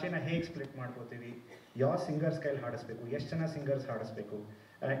 11 ಭಾಷೆನ ಹೇಗೆ ಸ್ಪ್ಲಿಟ್ ಮಾಡ್ಕೋತೀವಿ, ಯಾವ ಸಿಂಗರ್ಸ್ ಕೈಲಿ ಹಾಡಿಸ್ಬೇಕು, ಎಷ್ಟು ಜನ ಸಿಂಗರ್ಸ್ ಹಾಡಿಸ್ಬೇಕು,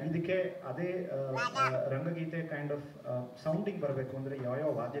 ಇದಕ್ಕೆ ಅದೇ ರಂಗಗೀತೆ ಕೈಂಡ್ ಆಫ್ ಸೌಂಡಿಂಗ್ ಬರಬೇಕು ಅಂದರೆ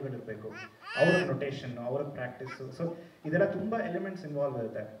ಯಾವ ವಾದ್ಯಗಳಿರಬೇಕು, ಅವರ ನೊಟೇಷನ್, ಅವರ ಪ್ರಾಕ್ಟೀಸು. ಸೊ ಇದೆಲ್ಲ ತುಂಬ ಎಲಿಮೆಂಟ್ಸ್ ಇನ್ವಾಲ್ವ್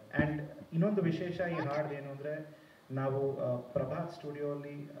ಇರುತ್ತೆ. ಆ್ಯಂಡ್ ಇನ್ನೊಂದು ವಿಶೇಷ ಈ ಹಾಡು ಏನು ಅಂದರೆ, ನಾವು ಪ್ರಭಾತ್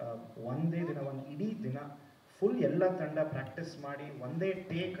ಸ್ಟುಡಿಯೋಲಿ ಒಂದೇ ದಿನ, ಒಂದು ಇಡೀ ದಿನ ಫುಲ್ ಎಲ್ಲ ತಂಡ ಪ್ರಾಕ್ಟೀಸ್ ಮಾಡಿ ಒಂದೇ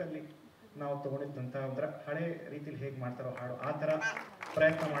ಟೇಕಲ್ಲಿ ನಾವು ತೊಗೊಂಡಿದ್ದಂಥ ಒಂಥರ ಹಳೆ ರೀತಿಲಿ ಹೇಗೆ ಮಾಡ್ತಾರೋ ಹಾಡು ಆ ಥರ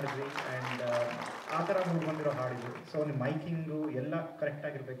ಪ್ರಯತ್ನ ಮಾಡಿದ್ವಿ. ಆ್ಯಂಡ್ ಆ ಥರ ಬಂದಿರೋ ಹಾಡಿದ್ರು. ಸೊ ಮೈಕಿಂಗು ಎಲ್ಲ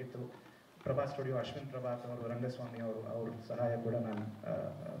ಕರೆಕ್ಟಾಗಿರಬೇಕಿತ್ತು. ಪ್ರಭಾ ಸ್ಟುಡಿಯೋ, ಅಶ್ವಿನ್ ಪ್ರಭಾತ್ ಅವರು, ರಂಗಸ್ವಾಮಿ ಅವರು, ಅವ್ರ ಸಹಾಯ ಕೂಡ ನಾನು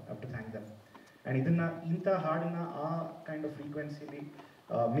up to thank dum. And ಇಂಥ ಹಾಡನ್ನ ಆ ಕೈಂಡ್ ಆಫ್ ಫ್ರೀಕ್ವೆನ್ಸಿಲಿ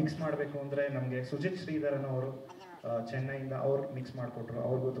ಮಿಕ್ಸ್ ಮಾಡಬೇಕು ಅಂದರೆ ನಮಗೆ ಸುಜಿತ್ ಶ್ರೀಧರನ್ ಅವರು ಚೆನ್ನೈಯಿಂದ ಅವ್ರು ಮಿಕ್ಸ್ ಮಾಡಿಕೊಟ್ರು.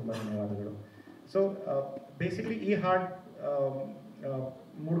 ಅವ್ರಿಗೂ ತುಂಬ ಧನ್ಯವಾದಗಳು. ಸೊ ಬೇಸಿಕ್ಲಿ ಈ ಹಾಡು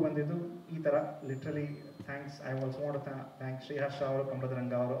ಮೂಡ್ ಬಂದಿದ್ದು ಈ ಥರ. Literally thanks. I also want to thank Sriharsha ಅವರು,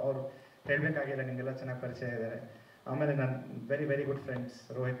 ಕಂಬದರಂಗ ಅವರು ಹೇಳಬೇಕಾಗಿಲ್ಲ, ನಿಮಗೆಲ್ಲ ಚೆನ್ನಾಗಿ ಪರಿಚಯ ಇದ್ದಾರೆ. ಆಮೇಲೆ ನನ್ನ very good friends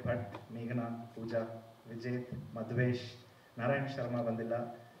Rohit Bhat, ಮೇಘನಾ, ಪೂಜಾ, ವಿಜಯ್, ಮಧ್ವೇಶ್, ನಾರಾಯಣ್ ಶರ್ಮಾ ಬಂದಿಲ್ಲ.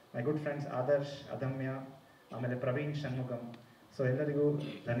 ಮೈ ಗುಡ್ ಫ್ರೆಂಡ್ಸ್ ಆದರ್ಶ್, ಅದಮ್ಯ, ಆಮೇಲೆ ಪ್ರವೀಣ್, ಷಣ್ಮುಖಂ. ಸೊ ಎಲ್ಲರಿಗೂ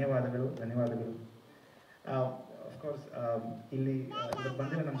ಧನ್ಯವಾದಗಳು. ಅಫ್ಕೋರ್ಸ್ ಇಲ್ಲಿ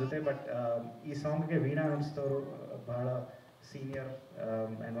ಬಂದಿಲ್ಲ ನಮ್ಮ ಜೊತೆ, ಬಟ್ ಈ ಸಾಂಗ್ಗೆ ವೀಣಾ ನುಡಿಸಿದವರು ಬಹಳ senior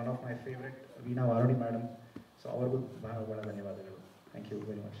and one of my favourite Veena ವಾರುಣಿ madam. So ಅವ್ರಿಗೂ ಬಹಳ ಧನ್ಯವಾದಗಳು. Thank you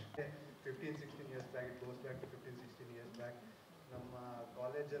very much. 15-16 years back, it goes back to 15-16 years back. ನಮ್ಮ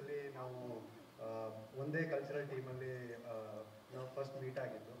ಕಾಲೇಜಲ್ಲಿ ನಾವು ಒಂದೇ ಕಲ್ಚರಲ್ ಟೀಮಲ್ಲಿ ನಾವು ಫಸ್ಟ್ ಮೀಟ್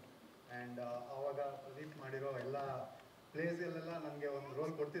ಆಗಿದ್ದು. ಆ್ಯಂಡ್ ಆವಾಗ ಪ್ರದೀಪ್ ಮಾಡಿರೋ ಎಲ್ಲ ಪ್ಲೇಸ್ಗಳೆಲ್ಲ ನನಗೆ ಒಂದು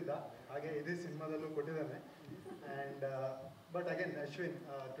ರೋಲ್ ಕೊಡ್ತಿದ್ದ, ಹಾಗೆ ಇದೇ ಸಿನಿಮಾದಲ್ಲೂ ಕೊಟ್ಟಿದ್ದಾನೆ. And but again Ashwin,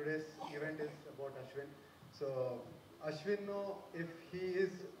 today's event is about Ashwin. So Ashwin if he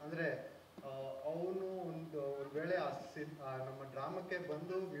is ಅಂದರೆ ಅವನು ಒಂದು ವೇಳೆ ನಮ್ಮ ಡ್ರಾಮಕ್ಕೆ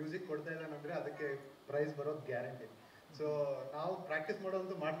ಬಂದು ಮ್ಯೂಸಿಕ್ ಕೊಡ್ತಾ ಇದ್ದಾನಂದರೆ ಅದಕ್ಕೆ ಪ್ರೈಸ್ ಬರೋದು ಗ್ಯಾರಂಟಿ. ಸೊ ನಾವು ಪ್ರಾಕ್ಟೀಸ್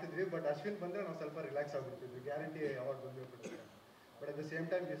ಮಾಡೋದಂತೂ ಮಾಡ್ತಿದ್ವಿ, ಬಟ್ ಅಶ್ವಿನ್ ಬಂದರೆ ನಾವು ಸ್ವಲ್ಪ ರಿಲ್ಯಾಕ್ಸ್ ಆಗಿಬಿಡ್ತಿದ್ವಿ. ಗ್ಯಾರಂಟಿ ಯಾವಾಗ ಬಂದಿರ್ಬಿಡುತ್ತೆ. But at the same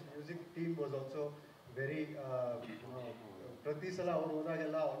time this music team was also very, ಪ್ರತಿ ಸಲ ಅವ್ರು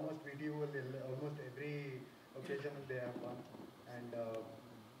ಹೋದಾಗೆಲ್ಲ almost ವಿಡಿಯೋಲ್ಲಿ almost every occasion they have one. And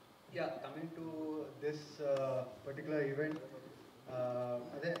coming to this particular event,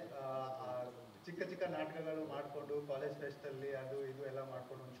 ಅದೇ ಚಿಕ್ಕ ನಾಟಕಗಳು ಮಾಡಿಕೊಂಡು ಕಾಲೇಜ್ ಫೆಸ್ಟಲ್ಲಿ ಅದು ಇದು ಎಲ್ಲ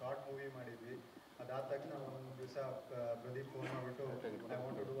ಮಾಡಿಕೊಂಡು ಒಂದು ಶಾರ್ಟ್ ಮೂವಿ ಮಾಡಿದ್ವಿ. ಅದಾದ ತಕ್ಷಣ ಒಂದು ದಿವಸ ಪ್ರದೀಪ್ ಫೋನ್ ಮಾಡಿಬಿಟ್ಟು, I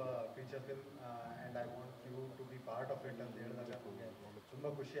want to do a feature film and I want you to B part of it ಅಂತ ಹೇಳಿದಾಗ ನಮಗೆ ತುಂಬ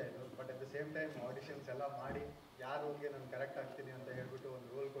ಖುಷಿ ಆಯಿತು. But at the same time auditions ಎಲ್ಲ ಮಾಡಿ ಯಾರ ರೋಲ್ಗೆ ನಾನು ಕರೆಕ್ಟ್ ಆಗ್ತೀನಿ ಅಂತ ಹೇಳ್ಬಿಟ್ಟು ಒಂದು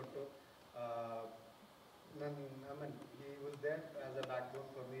ರೋಲ್ ಕೊಟ್ಟು, he was there as a backbone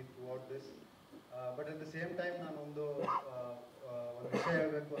for me throughout this. But at the same time, ನಾನೊಂದು ವಿಷಯ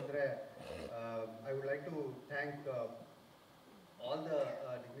ಹೇಳಬೇಕು ಅಂದರೆ, I would like to thank all the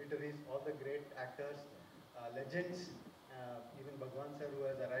dignitaries, all the great actors, legends, even Bhagwan sir who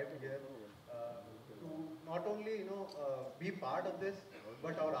has arrived here to not only be part of this,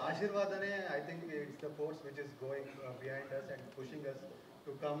 but our Ashirvadane, I think it's the force which is going behind us and pushing us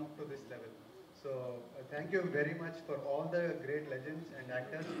to come to this level. So thank you very much for all the great legends and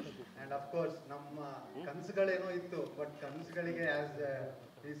actors. And of course ನಮ್ಮ ಕನಸುಗಳೇನೋ ಇತ್ತು, but ಕನಸುಗಳಿಗೆ as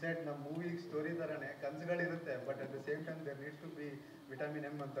he said ನಮ್ಮ movie story ಥರನೇ ಕನಸುಗಳಿರುತ್ತೆ, but at the same time there needs to B vitamin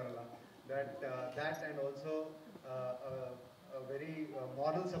M ಅಂತಾರಲ್ಲ, that and also very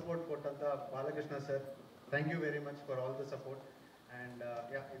moral support ಕೊಟ್ಟಂಥ Balakrishna sir, thank you very much for all the support. And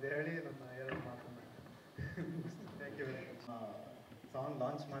ಇದು ಹೇಳಿ ನನ್ನ ಎರಡು ಮಾತು thank you very much. Song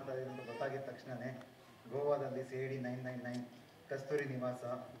launch ಮಾಡ್ತಾ ಇದ್ದೀನಿ ಅಂತ ಗೊತ್ತಾಗಿದ ತಕ್ಷಣವೇ ಗೋವಾದಲ್ಲಿ CID 999, ಕಸ್ತೂರಿ ನಿವಾಸ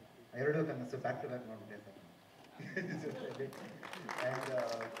ಎರಡೂ ಕನಸು ಬ್ಯಾಕ್ ಟು ಬ್ಯಾಕ್ ಮಾಡಿಬಿಟ್ಟೆ sir.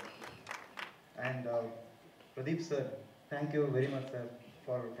 And Pradeep sir, thank you very much sir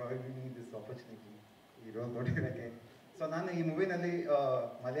for providing me this opportunity, ಈ ರೋಲ್ ಕೊಟ್ಟಿರೋಕ್ಕೆ. ಸೊ ನಾನು ಈ ಮೂವಿನಲ್ಲಿ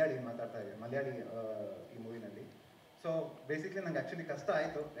ಮಲಯಾಳಿ ಮಾತಾಡ್ತಾ ಇದ್ದೆ, ಮಲಯಾಳಿ ಈ ಮೂವಿನಲ್ಲಿ. ಸೊ ಬೇಸಿಕ್ಲಿ ನಂಗೆ ಆ್ಯಕ್ಚುಲಿ ಕಷ್ಟ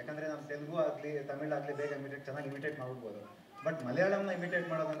ಆಯಿತು, ಯಾಕಂದರೆ ನಾನು ತೆಲುಗು ಆಗಲಿ ತಮಿಳಾಗಲಿ ಬೇಗ ಚೆನ್ನಾಗಿ ಇಮಿಟೇಟ್ ಮಾಡ್ಬಿಡ್ಬೋದು. ಬಟ್ ಮಲಯಾಳಂನ ಇಮಿಟೇಟ್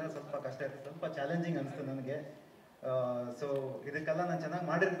ಮಾಡೋದಂದ್ರೆ ಸ್ವಲ್ಪ ಕಷ್ಟ ಇರುತ್ತೆ, ಸ್ವಲ್ಪ ಚಾಲೆಂಜಿಂಗ್ ಅನಿಸ್ತು ನನಗೆ. ಸೊ ಇದಕ್ಕೆಲ್ಲ ನಾನು ಚೆನ್ನಾಗಿ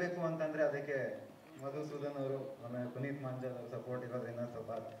ಮಾಡಿರಬೇಕು ಅಂತಂದರೆ ಅದಕ್ಕೆ ಮಧುಸೂದನ್ ಅವರು ಆಮೇಲೆ ಪುನೀತ್ ಮಾಂಜಲ್ ಅವರು ಸಪೋರ್ಟ್ ಇರೋದ್ರಿಂದ,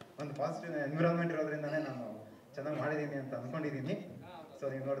 ಸ್ವಲ್ಪ ಒಂದು ಪಾಸಿಟಿವ್ ಎನ್ವಿರಾನ್ಮೆಂಟ್ ಇರೋದ್ರಿಂದನೇ ನಾನು ಚೆನ್ನಾಗಿ ಮಾಡಿದ್ದೀನಿ ಅಂತ ಅಂದ್ಕೊಂಡಿದ್ದೀನಿ. ಸೊ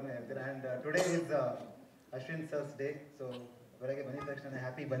ನೀವು ನೋಡಿದ್ರೆ ಹೇಳ್ತೀರಾ. And today is Ashwin sirs day. So ಬೆಳಗ್ಗೆ ಬಂದಿದ ತಕ್ಷಣ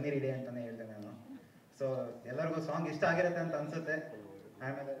ಹ್ಯಾಪಿ ಬನ್ನಿರಿ ಡೇ ಅಂತಲೇ ಹೇಳಿದೆ ನಾನು. ಸೊ ಎಲ್ಲರಿಗೂ ಸಾಂಗ್ ಇಷ್ಟ ಆಗಿರುತ್ತೆ ಅಂತ ಅನಿಸುತ್ತೆ.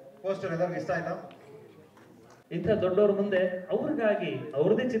 ಆಮೇಲೆ ಪೋಸ್ಟರ್ ಎಲ್ಲರಿಗೂ ಇಷ್ಟ ಆಯ್ತಾ? ಇಂಥ ದೊಡ್ಡವ್ರ ಮುಂದೆ ಅವ್ರಿಗಾಗಿ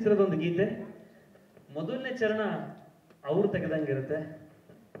ಅವ್ರದೇ ಚಿತ್ರದ ಒಂದು ಗೀತೆ. ಮೊದಲನೇ ಚರಣ ಅವ್ರು ತೆಗೆದಂಗಿರುತ್ತೆ,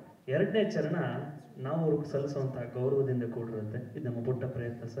 ಎರಡನೇ ಚರಣ ನಾವು ಅವ್ರಿಗೆ ಸಲ್ಲಿಸುವಂತಹ ಗೌರವದಿಂದ ಕೂಡಿರುತ್ತೆ. ಇದು ನಮ್ಮ ಪುಟ್ಟ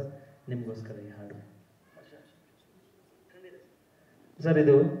ಪ್ರಯತ್ನ ಸರ್, ನಿಮಗೋಸ್ಕರ ಈ ಹಾಡು. ಸರ್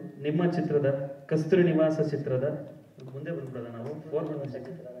ಇದು ನಿಮ್ಮ ಚಿತ್ರದ ಕಸ್ತೂರಿ ನಿವಾಸ ಚಿತ್ರದ ಮುಂದೆ ಬಂದ್ಬಿಡೋದ ನಾವು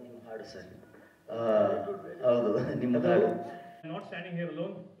ನಿಮ್ಮ ಹಾಡು ಸರ್. ಹೌದು, ನಿಮ್ಮ ಹಾಡು. ನಾಟ್ ಸ್ಟ್ಯಾಂಡಿಂಗ್ ಹಿಯರ್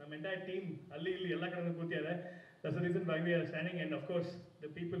ಅಲೋನ್, ನಮ್ಮ ಎಂಟೈರ್ ಟೀಮ್ ಅಲ್ಲಿ ಇಲ್ಲಿ ಎಲ್ಲ ಕಡೆ ಕೂತಿದ್ದಾರೆ. That's the reason why we are standing, and of course the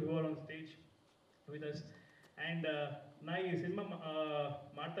people who are on stage with us. And ನಾ ಈ ಸಿನಿಮಾ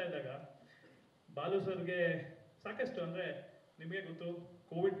ಮಾಡ್ತಾ ಇದ್ದಾಗ ಬಾಲು ಸರ್ಗೆ ಸಾಕಷ್ಟು, ಅಂದರೆ ನಿಮಗೆ ಗೊತ್ತು,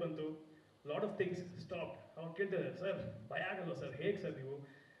 ಕೋವಿಡ್ ಬಂತು, ಲಾಟ್ ಆಫ್ ಥಿಂಗ್ಸ್ ಸ್ಟಾಪ್. ಅವ್ರು ಕೇಳ್ತಾರೆ, ಸರ್ ಭಯ ಆಗಲ್ಲ ಸರ್, ಹೇಗೆ ಸರ್ ನೀವು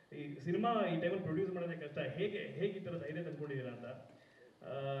ಈ ಸಿನಿಮಾ ಈ ಟೈಮಲ್ಲಿ ಪ್ರೊಡ್ಯೂಸ್ ಮಾಡೋದೇ ಕಷ್ಟ, ಹೇಗೆ ಈ ಥರ ಧೈರ್ಯ ತಂದ್ಕೊಂಡಿದ್ದೀರಾ ಅಂತ.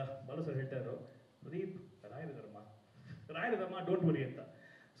 ಬಾಲು ಸರ್ ಹೇಳ್ತಾ ಇದ್ರು, ಪ್ರದೀಪ್ ರಾಯರದಮ್ಮ ಡೋಂಟ್ ವರಿ ಅಂತ.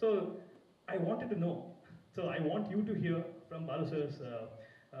 So I wanted to know, so I want you to here from Balu sirs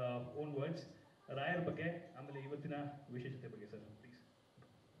own words ರಾಯರ ಬಗ್ಗೆ, ಆಮೇಲೆ ಇವತ್ತಿನ ವಿಶೇಷತೆ ಬಗ್ಗೆ ಸರ್ ಪ್ಲೀಸ್.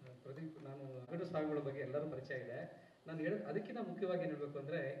 ಪ್ರದೀಪ್, ನಾನು ಅಗಡು ಸ್ವಾಮಿಗಳ ಬಗ್ಗೆ ಎಲ್ಲರೂ ಪರಿಚಯ ಇದೆ. ನಾನು ಅದಕ್ಕಿಂತ ಮುಖ್ಯವಾಗಿ ಏನು ಹೇಳಬೇಕು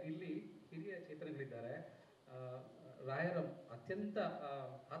ಅಂದರೆ, ಇಲ್ಲಿ ಹಿರಿಯ ಚೇತನಗಳಿದ್ದಾರೆ, ರಾಯರ ಅತ್ಯಂತ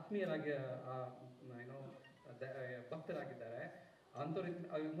ಆತ್ಮೀಯರಾಗಿ ಏನೋ ಭಕ್ತರಾಗಿದ್ದಾರೆ. ಅಂಥವ್ರ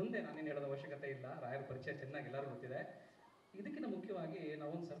ಮುಂದೆ ನಾನೇನು ಹೇಳೋದು ಅವಶ್ಯಕತೆ ಇಲ್ಲ, ರಾಯರ ಪರಿಚಯ ಚೆನ್ನಾಗಿ ಎಲ್ಲರೂ ಗೊತ್ತಿದೆ. ಇದಕ್ಕಿಂತ ಮುಖ್ಯವಾಗಿ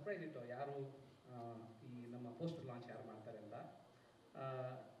ನಾವೊಂದು ಸರ್ಪ್ರೈಸ್ ಇಟ್ಟು, ಯಾರು ಈ ನಮ್ಮ ಪೋಸ್ಟರ್ ಲಾಂಚ್ ಯಾರು ಮಾಡ್ತಾರೆ ಅಂತ.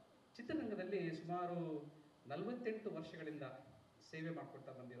 ಚಿತ್ರರಂಗದಲ್ಲಿ ಸುಮಾರು 48 ವರ್ಷಗಳಿಂದ ಸೇವೆ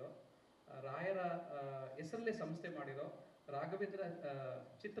ಮಾಡಿಕೊಡ್ತಾ ಬಂದಿರೋ, ರಾಯರ ಹೆಸರಲ್ಲೇ ಸಂಸ್ಥೆ ಮಾಡಿರೋ, ರಾಘವೇಂದ್ರ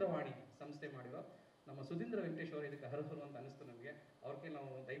ಚಿತ್ರವಾಣಿ ಸಂಸ್ಥೆ ಮಾಡಿರೋ ನಮ್ಮ ಸುಧೀಂದ್ರ ವೆಂಕಟೇಶ್ ಅವರು ಇದಕ್ಕೆ ಅರ್ಹರು ಅಂತ ಅನಿಸ್ತು ನಮಗೆ. ಅವ್ರಿಗೆ ನಾವು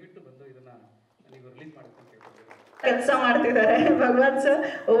ದಯವಿಟ್ಟು ಬಂದು ಇದನ್ನ ನೀವು ರಿಲೀಸ್ ಮಾಡಿ ಅಂತ ಕೇಳ್ಕೊಳ್ತೀವಿ. ಕೆಲಸ ಮಾಡ್ತಿದ್ದಾರೆ ಭಗವಾನ್ sir,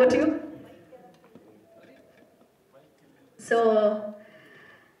 over to you. So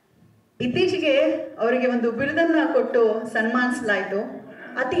ಇತ್ತೀಚೆಗೆ ಅವರಿಗೆ ಒಂದು ಬಿರುದನ್ನ ಕೊಟ್ಟು ಸನ್ಮಾನಿಸಲಾಯಿತು.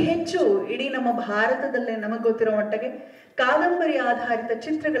 ಅತಿ ಹೆಚ್ಚು ಇಡೀ ನಮ್ಮ ಭಾರತದಲ್ಲೇ ನಮಗೆ ಗೊತ್ತಿರೋ ಮಟ್ಟಿಗೆ ಕಾದಂಬರಿ ಆಧಾರಿತ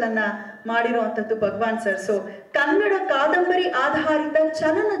ಚಿತ್ರಗಳನ್ನ ಮಾಡಿರುವಂಥದ್ದು ಭಗವಾನ್ ಸರ್. ಸೊ ಕನ್ನಡ ಕಾದಂಬರಿ ಆಧಾರಿತ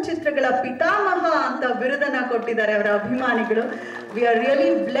ಚಲನಚಿತ್ರಗಳ ಪಿತಾಮಹ ಅಂತ ಬಿರುದನ್ನ ಕೊಟ್ಟಿದ್ದಾರೆ ಅವರ ಅಭಿಮಾನಿಗಳು. We are really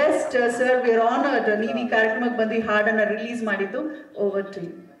blessed sir, we are honoured ನೀವು ಈ ಕಾರ್ಯಕ್ರಮಕ್ಕೆ ಬಂದು ಈ ಹಾಡನ್ನ ರಿಲೀಸ್ ಮಾಡಿದ್ದು. Over to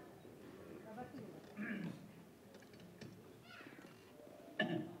you.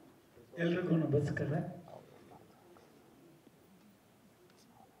 ಎಲ್ರಿಗೂ ನಮಸ್ಕಾರ.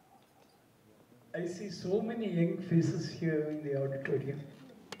 I see so many young faces here in the auditorium.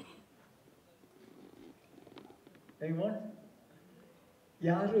 I want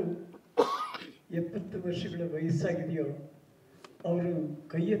ಯಾರು 70 ವರ್ಷಗಳ ವಯಸ್ಸಾಗಿದೆಯೋ ಅವರು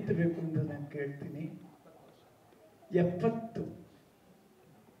ಕೈ ಎತ್ತಬೇಕು ಅಂತ ನಾನು ಕೇಳ್ತೀನಿ. 70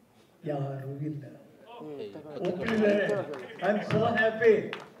 ಯಾರೂ ಇಲ್ಲ, ಒಬ್ಬರಿದ್ದಾರೆ. I am so happy.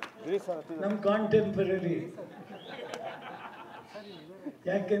 ನಮ್ಮ ಕಾಂಟೆಂಪರರಿ,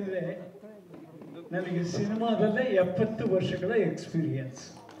 ಯಾಕೆಂದ್ರೆ ನನಗೆ ಸಿನಿಮಾದಲ್ಲೇ 70 ವರ್ಷಗಳ ಎಕ್ಸ್ಪೀರಿಯನ್ಸ್.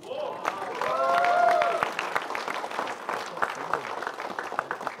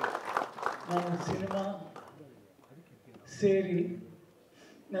 ನಾನು ಸಿನಿಮಾ ಸೇರಿ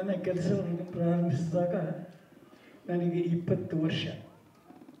ನನ್ನ ಕೆಲಸವನ್ನು ಪ್ರಾರಂಭಿಸಿದಾಗ ನನಗೆ 20 ವರ್ಷ.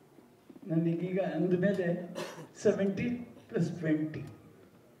 ನನಗೀಗ ಅಂದಮೇಲೆ 70 + 20.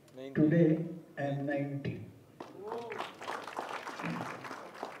 Today I am 90.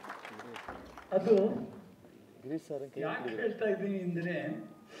 ಅದು ಯಾಕೆ ಹೇಳ್ತಾ ಇದ್ದೀನಿ ಅಂದರೆ,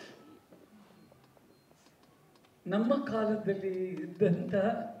 ನಮ್ಮ ಕಾಲದಲ್ಲಿ ಇದ್ದಂಥ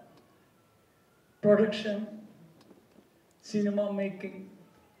ಪ್ರೊಡಕ್ಷನ್, ಸಿನಿಮಾ ಮೇಕಿಂಗ್,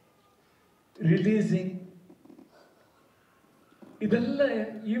 ರಿಲೀಸಿಂಗ್ ಇದೆಲ್ಲ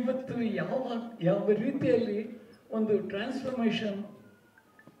ಇವತ್ತು ಯಾವ ರೀತಿಯಲ್ಲಿ ಒಂದು ಟ್ರಾನ್ಸ್ಫಾರ್ಮೇಷನ್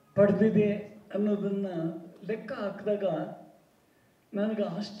ಪಡೆದಿದೆ ಅನ್ನೋದನ್ನು ಲೆಕ್ಕ ಹಾಕಿದಾಗ ನನಗೆ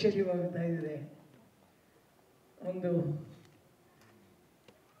ಆಶ್ಚರ್ಯವಾಗ್ತಾ ಇದೆ. ಒಂದು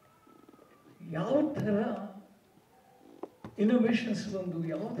ಯಾವ ಥರ ಇನೋವೇಷನ್ಸ್ ಬಂದು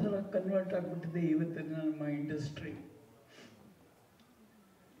ಯಾವ ಥರ ಕನ್ವರ್ಟ್ ಆಗಿಬಿಟ್ಟಿದೆ ಇವತ್ತಿನ ನಮ್ಮ ಇಂಡಸ್ಟ್ರಿ.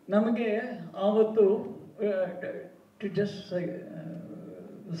 ನಮಗೆ ಆವತ್ತು to just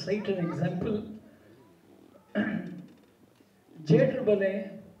site an example, ಜೇಡ್ರ ಬಲೆ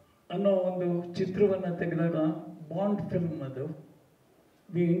ಅನ್ನೋ ಒಂದು ಚಿತ್ರವನ್ನು ತೆಗೆದಾಗ ಬಾಂಡ್ ಫಿಲ್ಮ್ ಅದು.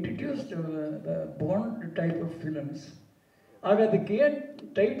 V introduced the bond type of films. ಆಗ ಅದಕ್ಕೆ ಏನು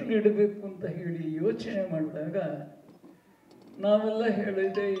ಟೈಟಲ್ ಇಡಬೇಕು ಅಂತ ಹೇಳಿ ಯೋಚನೆ ಮಾಡಿದಾಗ ನಾವೆಲ್ಲ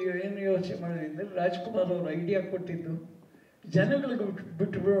ಹೇಳಿದೆ, ಏನು ಯೋಚನೆ ಮಾಡಿದ್ರೆ ರಾಜ್ಕುಮಾರ್ ಅವರು ಐಡಿಯಾ ಕೊಟ್ಟಿದ್ದು, ಜನಗಳಿಗೆ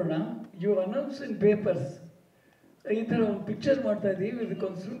ಬಿಟ್ಬಿಡೋಣ, ಯು ಅನೌನ್ಸ್ ಇನ್ ಪೇಪರ್ಸ್, ಈ ಥರ ಒಂದು ಪಿಕ್ಚರ್ ಮಾಡ್ತಾ ಇದ್ದೀವಿ,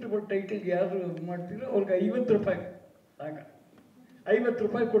 ಇದಕ್ಕೊಂದು ಸೂಟಬಲ್ ಟೈಟಲ್ ಯಾರು ಮಾಡ್ತೀರೋ ಅವ್ರಿಗೆ 50 ರೂಪಾಯಿ, ಆಗ 50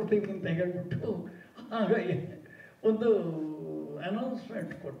 ರೂಪಾಯಿ ಕೊಡ್ತೀವಿ ಅಂತ ಹೇಳ್ಬಿಟ್ಟು ಆಗ ಒಂದು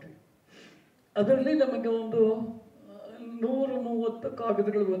ಅನೌನ್ಸ್ಮೆಂಟ್ ಕೊಟ್ವಿ. ಅದರಲ್ಲಿ ನಮಗೆ ಒಂದು 130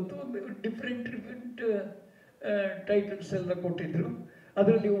 ಕಾಗದಗಳು ಬಂತು. ಒಂದು ಡಿಫ್ರೆಂಟ್ ಟೈಟಲ್ಸ್ ಎಲ್ಲ ಕೊಟ್ಟಿದ್ರು.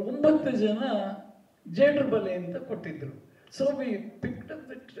 ಅದರಲ್ಲಿ 9 ಜನ ಜೇಡ್ರ ಬಲೆ ಅಂತ ಕೊಟ್ಟಿದ್ರು. So we picked up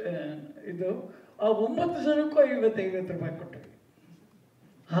that ಇದು, ಆ 9 ಜನಕ್ಕೂ 50 ರೂಪಾಯಿ ಕೊಟ್ಟಿವಿ.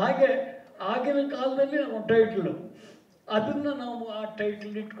 ಹಾಗೆ ಆಗಿನ ಕಾಲದಲ್ಲಿ ನಾವು ಟೈಟ್ಲು ಅದನ್ನು ನಾವು ಆ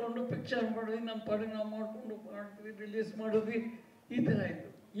ಟೈಟಲ್ ಇಟ್ಕೊಂಡು ಪಿಕ್ಚರ್ ಮಾಡಿದ್ವಿ, ನಮ್ಮ ಪಾಡಿಗೆ ನಾವು ಮಾಡಿಕೊಂಡು ಮಾಡಿದ್ವಿ, ರಿಲೀಸ್ ಮಾಡಿದ್ವಿ, ಈ ಥರ ಆಯಿತು.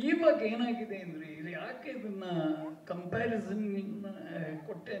 ಇವಾಗ ಏನಾಗಿದೆ ಅಂದರೆ, ಇಲ್ಲಿ ಯಾಕೆ ಇದನ್ನ ಕಂಪ್ಯಾರಿಸನ್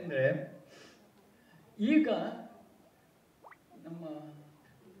ಕೊಟ್ಟೆ ಅಂದರೆ, ಈಗ ನಮ್ಮ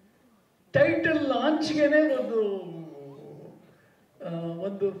ಟೈಟಲ್ ಲಾಂಚ್ಗೆ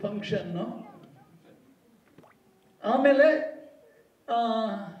ಒಂದು ಫಂಕ್ಷನ್ನು, ಆಮೇಲೆ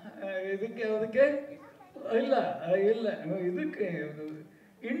ಅದಕ್ಕೆ ಇಲ್ಲ ಇದಕ್ಕೆ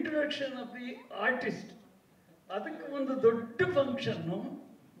ಇಂಟ್ರೊಡಕ್ಷನ್ ಆಫ್ ದಿ ಆರ್ಟಿಸ್ಟ್, ಅದಕ್ಕೆ ಒಂದು ದೊಡ್ಡ ಫಂಕ್ಷನ್ನು.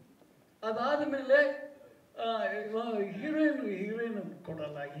 ಅದಾದ ಮೇಲೆ ಹೀರೋಯಿನ್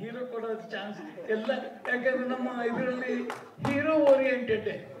ಕೊಡಲ್ಲ, ಹೀರೋ ಕೊಡೋದು ಚಾನ್ಸ್ ಎಲ್ಲ, ಯಾಕಂದ್ರೆ ನಮ್ಮ ಇದರಲ್ಲಿ ಹೀರೋ ಓರಿಯೆಂಟೆಡ್.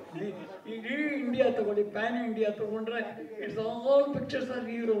 ಇಡೀ ಇಂಡಿಯಾ ತಗೊಳ್ಳಿ, ಪ್ಯಾನ್ ಇಂಡಿಯಾ ತಗೊಂಡ್ರೆ it's all pictures R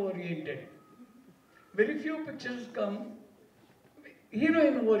hero oriented. Very few pictures come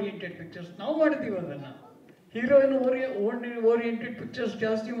heroine oriented pictures. ನಾವು ಮಾಡಿದ್ದೀವಿ ಅದನ್ನು. ಹೀರೋಯಿನ್ ಓರಿಯೆಂಟೆಡ್ ಪಿಕ್ಚರ್ಸ್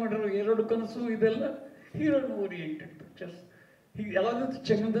ಜಾಸ್ತಿ ಮಾಡಿರೋ 2 ಕನಸು ಇದೆಲ್ಲ ಹೀರೋಯಿನ್ ಓರಿಯೆಂಟೆಡ್ ಪಿಕ್ಚರ್ಸ್. ಹೀಗೆ ಯಾವುದಾದ್ರು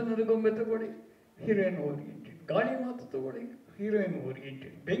ಚಂದನದ ಗೊಂಬೆ ತಗೊಳ್ಳಿ, ಹೀರೋಯಿನ್ ಓರಿಯೆಂಟೆಡ್. ಗಾಳಿ ಮಾತು ತಗೊಳ್ಳಿ, ಹೀರೋಯಿನ್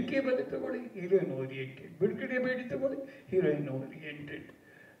ಓರಿಯೆಂಟೆಡ್. ಬೆಂಕಿ ಬಲೆ ತಗೊಳ್ಳಿ, ಹೀರೋಯಿನ್ ಓರಿಯೆಂಟೆಡ್. ಬಿಡುಗಡೆ ಬೇಡಿ ತಗೊಳ್ಳಿ, ಹೀರೋಯಿನ್ ಓರಿಯೆಂಟೆಡ್.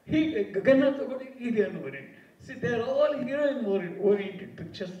 ಹೀಗೆ ಗಗನ ತಗೊಳ್ಳಿ, heroine oriented. C they are all heroine oriented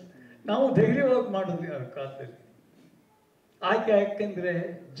pictures. ನಾವು ಧೈರ್ಯವಾಗಿ ಮಾಡಿದ್ವಿ ಆ ಕಾಲದಲ್ಲಿ. ಯಾಕೆಂದರೆ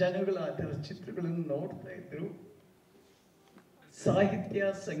ಜನಗಳು ಆ ಥರ ಚಿತ್ರಗಳನ್ನು ನೋಡ್ತಾ ಇದ್ರು. ಸಾಹಿತ್ಯ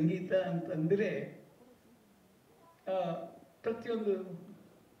ಸಂಗೀತ ಅಂತಂದರೆ ಪ್ರತಿಯೊಂದು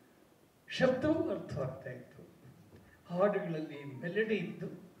ಶಬ್ದವೂ ಅರ್ಥವಾಗ್ತಾ ಇತ್ತು. ಹಾಡುಗಳಲ್ಲಿ ಮೆಲಡಿ ಇತ್ತು.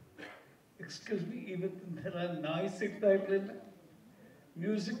 ಎಕ್ಸ್ಕ್ಯೂಸ್ ಮಿ, ಇವತ್ತಿನ ಥರ ನಾಯ್ಸ್ ಇರ್ತಾ ಇರಲಿಲ್ಲ.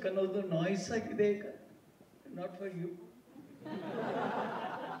 ಮ್ಯೂಸಿಕ್ ಅನ್ನೋದು ನಾಯ್ಸ್ ಆಗಿದೆ ಈಗ. ನಾಟ್ ಫಾರ್ ಯು,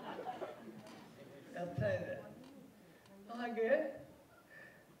 ಅರ್ಥ ಇದೆ. ಹಾಗೆ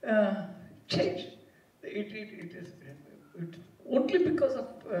change it only because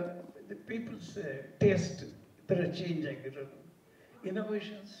of the people's taste ಥರ ಚೇಂಜ್ ಆಗಿರೋದು.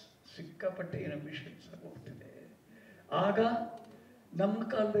 ಇನೋವೇಷನ್ಸ್, ಸಿಕ್ಕಾಪಟ್ಟೆ ಇನೋವೇಷನ್ಸ್ ಆಗೋಗ್ತಿದೆ. ಆಗ ನಮ್ಮ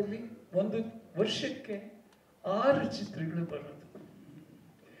ಕಾಲದಲ್ಲಿ ಒಂದು ವರ್ಷಕ್ಕೆ 6 ಚಿತ್ರಗಳು ಬರೋದು.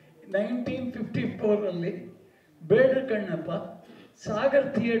 1954 ಬೇಡ ಕಣ್ಣಪ್ಪ ಸಾಗರ್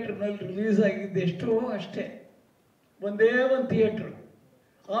ಥಿಯೇಟರ್ನಲ್ಲಿ ರಿಲೀಸ್ ಆಗಿದ್ದು ಎಷ್ಟೋ ಅಷ್ಟೇ, ಒಂದೇ ಒಂದು ಥಿಯೇಟ್ರು.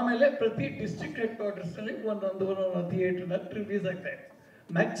 ಆಮೇಲೆ ಪ್ರತಿ ಡಿಸ್ಟ್ರಿಕ್ಟ್ ಹೆಡ್ ಕ್ವಾರ್ಟರ್ಸ್ನಲ್ಲಿ ಒಂದೊಂದು ಥಿಯೇಟರ್ನಲ್ಲಿ ರಿಲೀಸ್ ಆಗ್ತಾ ಇತ್ತು.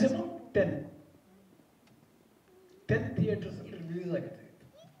 ಮ್ಯಾಕ್ಸಿಮಮ್ 10 ಥಿಯೇಟರ್ಸಲ್ಲಿ ರಿಲೀಸ್ ಆಗ್ತಾ ಇತ್ತು.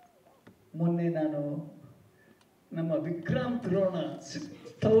 ಮೊನ್ನೆ ನಾನು ನಮ್ಮ ವಿಕ್ರಾಂತ್ ರೋಣ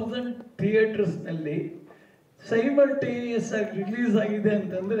 6000 ಥಿಯೇಟರ್ಸ್ನಲ್ಲಿ ಸೈಮಲ್ಟೇನಿಯಸ್ ಆಗಿ ರಿಲೀಸ್ ಆಗಿದೆ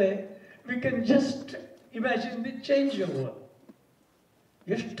ಅಂತಂದರೆ we can just imagine the change over.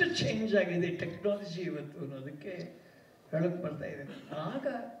 ಎಷ್ಟು ಚೇಂಜ್ ಆಗಿದೆ ಟೆಕ್ನಾಲಜಿ ಇವತ್ತು ಅನ್ನೋದಕ್ಕೆ ಹೇಳಕ್ಕೆ ಬರ್ತಾ ಇದ್ದೇನೆ. ಆಗ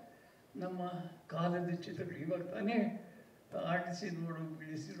ನಮ್ಮ ಕಾಲದ ಚಿತ್ರಗಳು ಇವಾಗ ತಾನೇ ಆಡಿಸಿ ನೋಡು,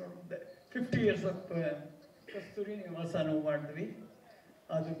 ಬಿಡಿಸಿ ನೋಡು. 50 years ಆಫ್ ಕಸ್ತೂರಿ ನಿವಾಸ ನಾವು ಮಾಡಿದ್ವಿ.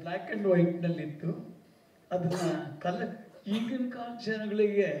 ಅದು ಬ್ಲ್ಯಾಕ್ ಆ್ಯಂಡ್ ವೈಟ್ನಲ್ಲಿತ್ತು. ಅದನ್ನು ಈಗಿನ ಕಾಲ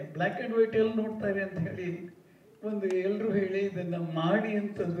ಜನಗಳಿಗೆ ಬ್ಲ್ಯಾಕ್ ಆ್ಯಂಡ್ ವೈಟ್ ಎಲ್ಲಿ ನೋಡ್ತಾರೆ ಅಂತ ಹೇಳಿ ಎಲ್ಲರೂ ಹೇಳಿ ಇದನ್ನು ಮಾಡಿ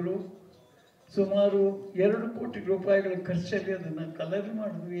ಅಂತಂದರು. ಸುಮಾರು 2 ಕೋಟಿ ರೂಪಾಯಿಗಳ ಖರ್ಚಲ್ಲಿ ಅದನ್ನು ಕಲರ್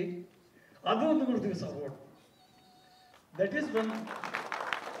ಮಾಡಿದ್ವಿ. ಅದು 3 ದಿವಸ ಓಡ್. That is one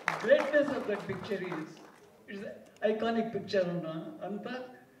greatness of that picture. It's iconic picture ಅಂತ.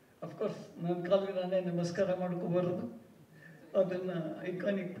 ಅಫ್ಕೋರ್ಸ್ ನನ್ನ ಕಾಲಕ್ಕೆ ನಾನೇ ನಮಸ್ಕಾರ ಮಾಡ್ಕೋಬಾರದು. ಅದನ್ನು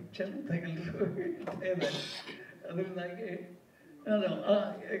ಐಕಾನಿಕ್ ಪಿಕ್ಚರ್ ಅಂತ ಎಲ್ಲರೂ ಹೇಳ್ತಾ ಇದ್ದಾರೆ. ಅದರಿಂದಾಗಿ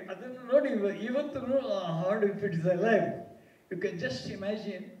ಅದನ್ನು ನೋಡಿ ಇವತ್ತು ಆ ಹಾಡು, if it is alive, you can just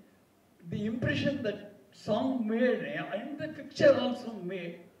imagine the impression that song made and the picture also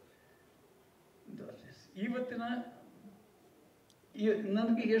made. ಇವತ್ತಿನ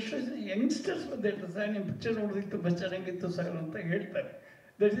ನನಗೆ ಎಷ್ಟು ಯಂಗ್ಸ್ಟರ್ಸ್ ಬಂದಿರ್ತಾರೆ, ಸರ್ ನಿಮ್ಮ ಪಿಕ್ಚರ್ ನೋಡಿದ್ರೆ ತುಂಬ ಚೆನ್ನಾಗಿತ್ತು ಸರ್ ಅಂತ ಹೇಳ್ತಾರೆ.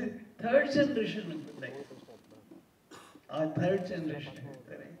 That is 3rd generation. ಆ ಥರ್ಡ್ ಜನರೇಷನ್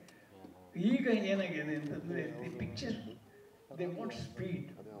ಹೇಳ್ತಾರೆ. ಈಗ ಏನಾಗಿದೆ ಅಂತಂದರೆ the picture they want speed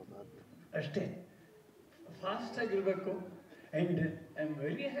ಅಷ್ಟೇ, ಫಾಸ್ಟಾಗಿರಬೇಕು. And I am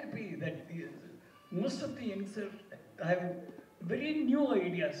very happy that most of the youngsters have very new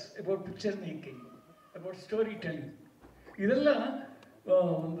ideas about picture making, about story telling. ಇದೆಲ್ಲ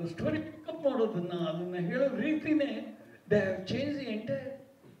ಒಂದು story pickup ಮಾಡೋದನ್ನು, ಅದನ್ನು ಹೇಳೋ ರೀತಿನೇ they have change the entire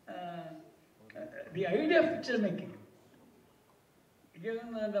the idea of picture making. ಈಗ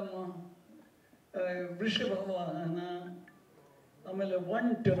ನಮ್ಮ ವೃಷಭವಾಹನ, ಆಮೇಲೆ one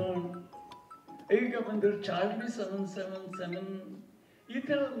turn, ಈಗ ಬಂದರು ಚಾರ್ಲಿ 777, ಈ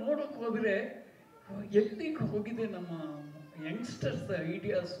ಥರ ನೋಡೋಕೆ ಹೋದರೆ ಎಲ್ಲಿಗೆ ಹೋಗಿದೆ ನಮ್ಮ ಯಂಗ್ಸ್ಟರ್ಸ್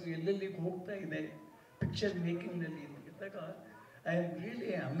ಐಡಿಯಾಸು, ಎಲ್ಲೆಲ್ಲಿಗೆ ಹೋಗ್ತಾ ಇದೆ ಪಿಕ್ಚರ್ ಮೇಕಿಂಗ್ನಲ್ಲಿ ಇದ್ದಾಗ I am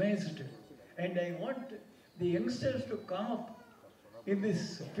really amazed. And I want the youngsters to come up in this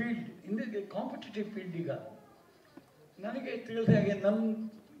field, in the competitive field. ಈಗ ನನಗೆ ತಿಳಿದ ಹಾಗೆ ನಮ್ಮ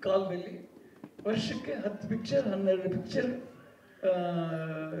ಕಾಲದಲ್ಲಿ ವರ್ಷಕ್ಕೆ 10 ಪಿಕ್ಚರ್ 12 ಪಿಕ್ಚರ್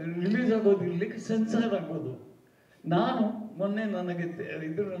ರಿಲೀಸ್ ಆಗೋದಿರಲಿಕ್ಕೆ ಸೆನ್ಸಾರ್ ಆಗೋದು. ನಾನು ಮೊನ್ನೆ ನನಗೆ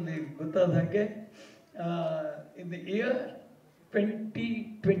ಇದರಲ್ಲಿ ಗೊತ್ತಾದ ಹಾಗೆ in the year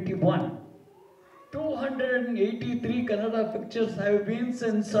 2021 283 Kannada pictures have been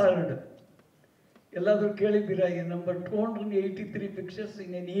censored. ಎಲ್ಲಾದರೂ ಕೇಳಿದ್ದೀರಾ ಈ ನಂಬರ್? 283 ಪಿಕ್ಚರ್ಸ್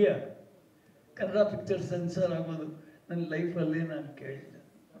ಇನ್ N year Kannada picture sensor ಆಗೋದು. ನನ್ನ ಲೈಫಲ್ಲೇ ನಾನು ಕೇಳಿದ್ದೆ,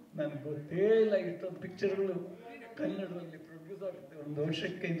 ನನಗೆ ಗೊತ್ತೇ ಇಲ್ಲ ಇಷ್ಟೊಂದು ಪಿಕ್ಚರ್ಗಳು ಕನ್ನಡದಲ್ಲಿ ಪ್ರೊಡ್ಯೂಸ್ ಆಗುತ್ತೆ ಒಂದು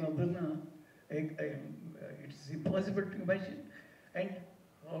ವರ್ಷಕ್ಕೆ. ಇನ್ನೊಂದನ್ನು it's impossible to imagine. And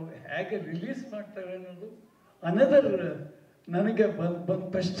ಹೇಗೆ ರಿಲೀಸ್ ಮಾಡ್ತಾರೆ ಅನ್ನೋದು ಅನದರ್ ನನಗೆ ಬಂದು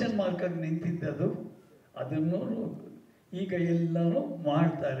ಕ್ವೆಶ್ಚನ್ ಮಾರ್ಕಾಗಿ ನಿಂತಿದ್ದದು. ಅದನ್ನು ಈಗ ಎಲ್ಲರೂ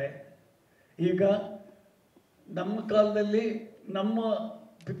ಮಾಡ್ತಾರೆ. ಈಗ ನಮ್ಮ ಕಾಲದಲ್ಲಿ ನಮ್ಮ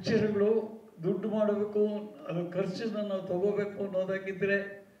ಪಿಕ್ಚರ್ಗಳು ದುಡ್ಡು ಮಾಡಬೇಕು, ಅದು ಖರ್ಚನ್ನು ನಾವು ತಗೋಬೇಕು ಅನ್ನೋದಾಗಿದ್ದರೆ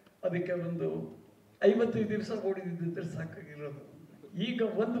ಅದಕ್ಕೆ ಒಂದು 55 ದಿವಸ ಓಡಿದಿದ್ದರೆ ಸಾಕಾಗಿರೋದು. ಈಗ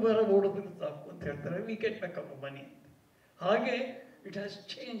 1 ವಾರ ಓಡೋದ್ರೆ ಸಾಕು ಅಂತ ಹೇಳ್ತಾರೆ, ವಿ ಗೆಟ್ ಬ್ಯಾಕ್ ಅಪ್ ಮನಿ. ಹಾಗೆ it has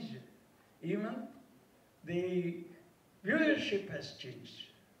change. Even the ವ್ಯೂಯರ್ಶಿಪ್ has change.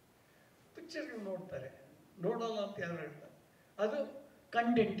 ಪಿಕ್ಚರ್ಗಳು ನೋಡ್ತಾರೆ, ನೋಡೋಲ್ಲ ಅಂತ ಯಾರು ಹೇಳ್ತಾರೆ. ಅದು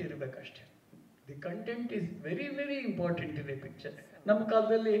content ಇರಬೇಕಷ್ಟೇ. The content is very very important in a picture. ನಮ್ಮ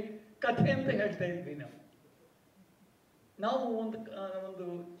ಕಾಲದಲ್ಲಿ ಕಥೆ ಅಂತ ಹೇಳ್ತಾ ಇದ್ವಿ ನಾವು ಒಂದು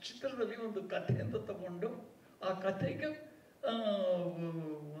ಚಿತ್ರದಲ್ಲಿ ಒಂದು ಕಥೆ ಅಂತ ತಗೊಂಡು ಆ ಕಥೆಗೆ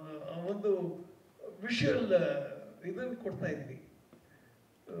ಒಂದು ವಿಷುವಲ್ ಇದನ್ನು ಕೊಡ್ತಾ ಇದ್ವಿ,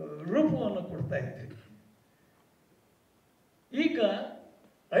 ರೂಪವನ್ನು ಕೊಡ್ತಾ ಇದ್ವಿ. ಈಗ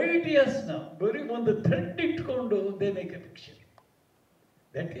ಐಡಿಯಾಸ್ನ ಬರೀ ಒಂದು ಥ್ರೆಡ್ ಇಟ್ಕೊಂಡು they make A picture.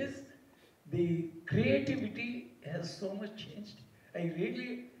 That is the creativity has so much changed. I really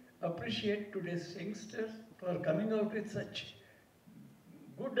appreciate today's youngsters for coming out with such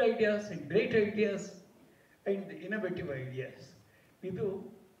good ideas and great ideas and innovative ideas. ಇದು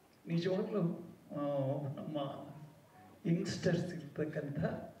ನಿಜವಾಗ್ಲೂ ನಮ್ಮ youngsters ಇರ್ತಕ್ಕಂಥ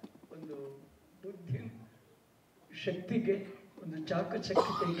ಒಂದು ಬುದ್ಧಿ ಶಕ್ತಿಗೆ, ಒಂದು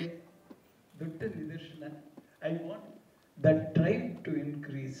ಚಾಕಚಕ್ಯತೆಗೆ ದೊಡ್ಡ ನಿದರ್ಶನ. I want that drive to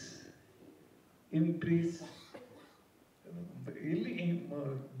increase ಇಲ್ಲಿ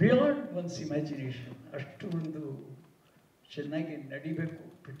ಬಿಯಾಂಡ್ ಒನ್ಸ್ ಇಮ್ಯಾಜಿನೇಷನ್. ಅಷ್ಟು ಒಂದು ಚೆನ್ನಾಗಿ ನಡಿಬೇಕು,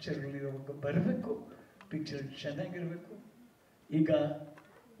 ಪಿಕ್ಚರ್ಗಳಿರುವಾಗ ಬರಬೇಕು, ಪಿಕ್ಚರ್ ಚೆನ್ನಾಗಿರಬೇಕು. ಈಗ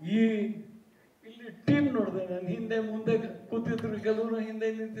ಇಲ್ಲಿ ಟೀಮ್ ನೋಡಿದೆ ನಾನು, ಹಿಂದೆ ಮುಂದೆ ಕೂತಿದ್ರು ಕೆಲವರು, ಹಿಂದೆ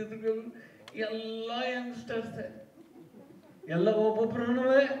ನಿಂತಿದ್ರು ಕೆಲವರು, ಎಲ್ಲ ಯಂಗ್ಸ್ಟರ್ಸ್ ಎಲ್ಲ ಒಬ್ಬೊಬ್ರು.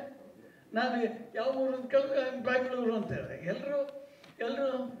 ನಾನು ಯಾವ ಊರು ಅಂತ ಕೇಳಿದ್ರೆ ಬೆಂಗಳೂರು ಅಂತ ಹೇಳಿದೆ.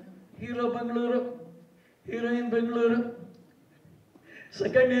 ಎಲ್ಲರೂ hero Bengaluru, heroine Bengaluru,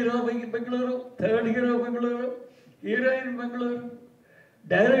 second hero Bengaluru, third hero Bengaluru, heroine Bengaluru,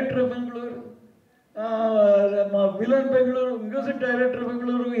 director Bengaluru, villain Bengaluru, music director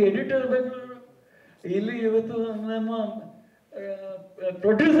Bengaluru, editor Bengaluru, ಇಲ್ಲಿ ಇವತ್ತು ನಮ್ಮ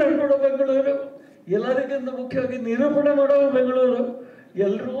ಪ್ರೊಡ್ಯೂಸರ್ ಕೂಡ ಬೆಂಗಳೂರು, ಎಲ್ಲರಿಗಿಂತ ಮುಖ್ಯವಾಗಿ ನಿರೂಪಣೆ ಮಾಡೋರು ಬೆಂಗಳೂರು.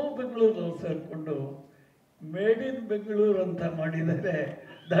 ಎಲ್ಲರೂ ಬೆಂಗಳೂರು ಸೇರಿಕೊಂಡು ಮೇಡ್ ಇನ್ ಬೆಂಗಳೂರು ಅಂತ ಮಾಡಿದರೆ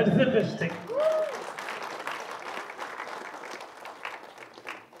ದಟ್ಸ್ ದ ಬೆಸ್ಟ್ ಥಿಂಗ್.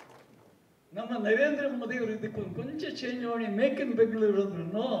 ನಮ್ಮ ನರೇಂದ್ರ ಮೋದಿ ಅವರು ಇದಕ್ಕೆ ಕೊಂಚ ಚೇಂಜ್ ಮಾಡಿ ಮೇಕ್ ಇನ್ ಬೆಂಗಳೂರು ಅಂದ್ರು.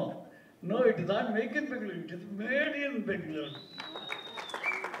 No it is not make in Bengaluru, it is made in Bengaluru.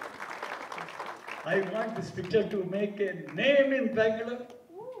 I want this picture to make a name in Bangalore.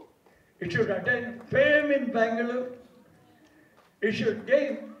 It should attain fame in Bangalore. It should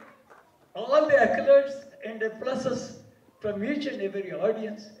gain all the accolades and the pluses from each and every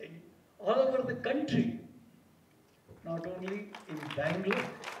audience all over the country, not only in Bangalore.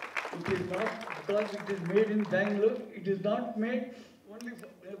 It is not because it is made in Bangalore. It is not made only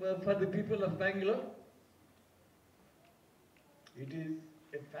for the people of Bangalore. It is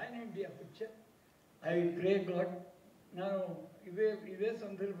a pan-India picture. I pray God. ನಾನು ಇದೇ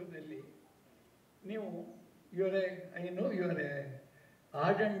ಸಂದರ್ಭದಲ್ಲಿ ನೀವು I know you are A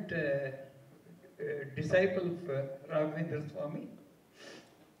ardent disciple of Raghavendra ಸ್ವಾಮಿ.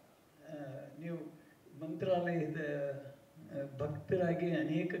 ನೀವು ಮಂತ್ರಾಲಯದ ಭಕ್ತರಾಗಿ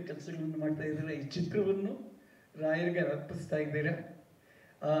ಅನೇಕ ಕೆಲಸಗಳನ್ನು ಮಾಡ್ತಾ ಇದ್ದೀರಾ. ಈ ಚಿತ್ರವನ್ನು ರಾಯರಿಗೆ ಅರ್ಪಿಸ್ತಾ ಇದ್ದೀರಾ.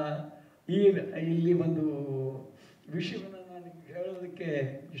 ಇಲ್ಲಿ ಒಂದು ವಿಷಯವನ್ನು ನಾನು ಹೇಳೋದಕ್ಕೆ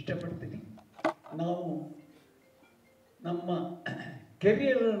ಇಷ್ಟಪಡ್ತೀನಿ. ನಾವು ನಮ್ಮ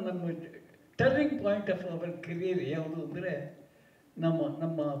ಕೆರಿಯರ್, ನಮ್ಮ turning point of our career ಯಾವುದು ಅಂದರೆ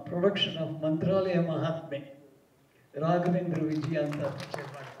ನಮ್ಮ ಪ್ರೊಡಕ್ಷನ್ ಆಫ್ ಮಂತ್ರಾಲಯ ಮಹಾತ್ಮೆ ರಾಘವೇಂದ್ರ ವಿಜಯ ಅಂತ ಪಿಕ್ಚರ್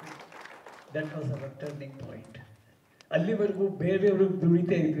ಮಾಡ್ತೀವಿ. That was our turning point. ಅಲ್ಲಿವರೆಗೂ ಬೇರೆಯವ್ರಿಗೆ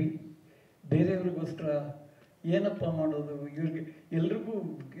ದುಡಿತಾ ಇದ್ವಿ. ಬೇರೆಯವ್ರಿಗೋಸ್ಕರ ಏನಪ್ಪ ಮಾಡೋದು, ಇವ್ರಿಗೆ ಎಲ್ರಿಗೂ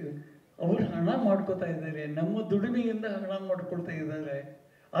ಅವರು ಹಣ ಮಾಡ್ಕೋತಾ ಇದ್ದಾರೆ, ನಮ್ಮ ದುಡಿಮೆಯಿಂದ ಹಣ ಮಾಡ್ಕೊಳ್ತಾ ಇದ್ದಾರೆ.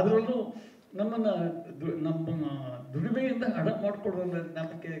 ಅದರಲ್ಲೂ ನಮ್ಮ ದುಡಿಮೆಯಿಂದ ಹಣ ಮಾಡ್ಕೊಡೋದ್ರೆ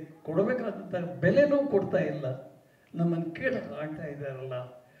ನಮಗೆ ಕೊಡಬೇಕಾದಂಥ ಬೆಲೆನೂ ಕೊಡ್ತಾ ಇಲ್ಲ, ನಮ್ಮನ್ನು ಕೇಳಕ್ಕೆ ಆಡ್ತಾ ಇದ್ದಾರಲ್ಲ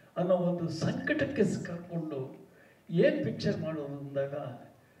ಅನ್ನೋ ಒಂದು ಸಂಕಟಕ್ಕೆ ಸಿಕ್ಕಾಕೊಂಡು ಏನು ಪಿಕ್ಚರ್ ಮಾಡೋದು ಅಂದಾಗ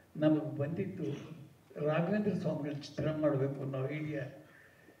ನಮಗೆ ಬಂದಿದ್ದು ರಾಘವೇಂದ್ರ ಸ್ವಾಮಿಗಳ ಚಿತ್ರ ಮಾಡಬೇಕು ಅನ್ನೋ ಐಡಿಯಾ.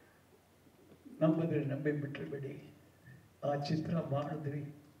 ನಂಬಿದ್ರೆ ನಂಬಿ ಬಿಟ್ಟರೆ ಬಿಡಿ, ಆ ಚಿತ್ರ ಮಾಡಿದ್ವಿ.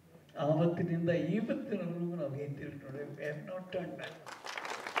 ಆವತ್ತಿನಿಂದ ಇವತ್ತಿನವರೆಗೂ ನಾವು ಏನು ತಿಳ್ಕೊಂಡು ನೋಡಿ, we have not turn back.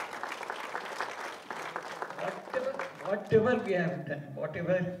 Whatever we have done,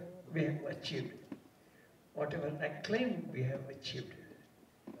 whatever we have achieved, whatever acclaim we have achieved,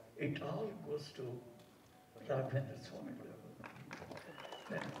 it all goes to Raghavendra Swami.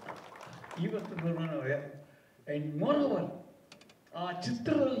 ಇವತ್ತು and moreover, ಆ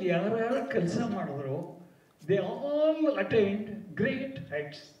ಚಿತ್ರದಲ್ಲಿ ಯಾರ್ಯಾರು ಕೆಲಸ ಮಾಡಿದ್ರು, they all attained great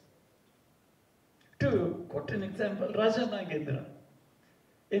heights. To quote an example, Raja Nagendra,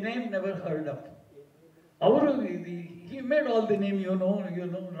 a name never heard of. ಅವರು he made all the name, you know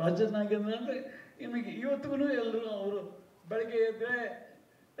ರಾಜ ನಾಗೇಂದ್ರ ಅಂದರೆ ನಿಮಗೆ ಇವತ್ತಿಗೂ ಎಲ್ಲರೂ ಅವರು ಬೆಳಗ್ಗೆ ಎದ್ದರೆ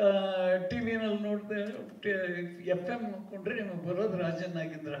ಟಿ ವಿನಲ್ಲಿ ನೋಡ್ತಾ FM ನೋಡಿಕೊಂಡ್ರೆ ನಿಮಗೆ ಬರೋದು ರಾಜ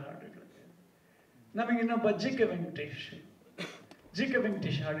ನಾಗೇಂದ್ರ ಹಾಡುಗಳು. ನಮಗಿನ್ನೊಬ್ಬ ಜಿ ಕೆ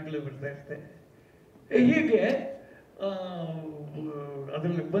ವೆಂಕಟೇಶ್ ಹಾಡುಗಳು ಬರ್ತಾ ಇರುತ್ತೆ. ಹೀಗೆ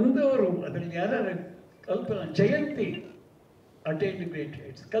ಅದರಲ್ಲಿ ಬಂದವರು, ಅದರಲ್ಲಿ ಯಾರು ಕಲ್ಪನಾ ಜಯಂತಿ attained great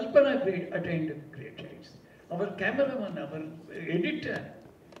heights. Kalpana attained great heights. Our cameraman, our editor,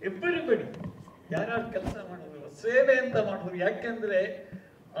 everybody, ಯಾರ್ಯಾರು ಕೆಲಸ ಮಾಡಿದ್ರು, ಸೇವೆ ಅಂತ ಮಾಡಿದ್ರು. ಯಾಕೆಂದರೆ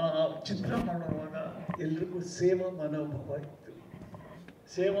ಚಿತ್ರ ಮಾಡುವಾಗ ಎಲ್ರಿಗೂ ಸೇವಾ ಮನೋಭಾವ ಇತ್ತು.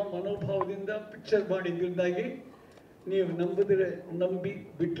 ಸೇವಾ ಮನೋಭಾವದಿಂದ ಪಿಕ್ಚರ್ ಮಾಡಿದ್ದರಿಂದಾಗಿ ನೀವು ನಂಬಿ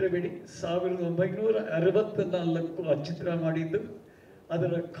ಬಿಟ್ಟರೆ ಬಿಡಿ, 1964 ಆ ಚಿತ್ರ ಮಾಡಿದ್ದು.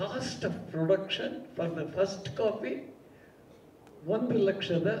 ಅದರ cost of production for the first copy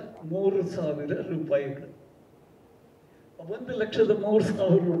 1,03,000 ರೂಪಾಯಿಗಳು.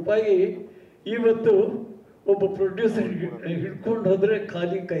 1,03,000 ರೂಪಾಯಿ ಇವತ್ತು ಒಬ್ಬ ಪ್ರೊಡ್ಯೂಸರ್ ಹಿಡ್ಕೊಂಡು ಹೋದರೆ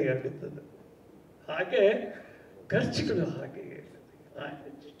ಖಾಲಿ ಕೈ ಆಗುತ್ತದೆ. ಹಾಗೆ ಖರ್ಚುಗಳು ಹಾಗೆ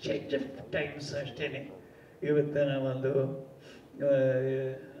ಚೇಂಜ್ ಆಫ್ ಟೈಮ್ಸ್ ಅಷ್ಟೇ. ಇವತ್ತಿನ ಒಂದು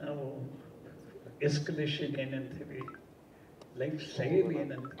ನಾವು ಎಸ್ಕಲೇಷನ್ ಏನಂತೀವಿ, ಲೈಫ್ ಸ್ಟೈಲ್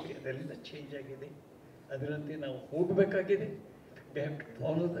ಏನಂತೀವಿ, ಅದೆಲ್ಲ ಚೇಂಜ್ ಆಗಿದೆ. ಅದರಂತೆ ನಾವು ಹೋಗಬೇಕಾಗಿದೆ. We have to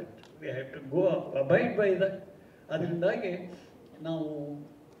follow that. We have to go abide by that. ಅದರಿಂದಾಗಿ ನಾವು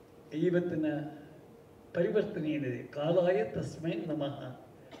ಇವತ್ತಿನ ಪರಿವರ್ತನೆ ಏನಿದೆ, ಕಾಲಾಯ ತಸ್ಮೈ ನಮಃ,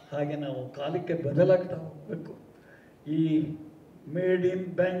 ಹಾಗೆ ನಾವು ಕಾಲಕ್ಕೆ ಬದಲಾಗ್ತಾ ಹೋಗಬೇಕು. ಈ ಮೇಡ್ ಇನ್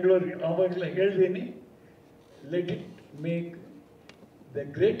ಬ್ಯಾಂಗ್ಳೂರ್ ಆವಾಗಲೇ ಹೇಳಿದ್ದೀನಿ, let it make the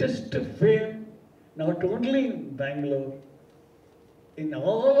greatest fame not only in Bangalore, in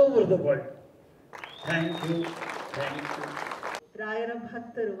all over the world. Thank you. ರಾಯರ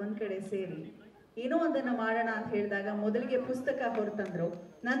ಭಕ್ತರು ಒಂದ್ ಕಡೆ ಸೇರಿ ಏನೋ ಒಂದನ್ನ ಮಾಡೋಣ ಅಂತ ಹೇಳಿದಾಗ ಮೊದಲಿಗೆ ಪುಸ್ತಕ ಹೊರತಂದ್ರು.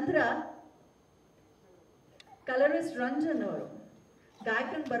 ನಂತರ ಕಲರಿಸ್ಟ್ ರಂಜನ್ ಅವರು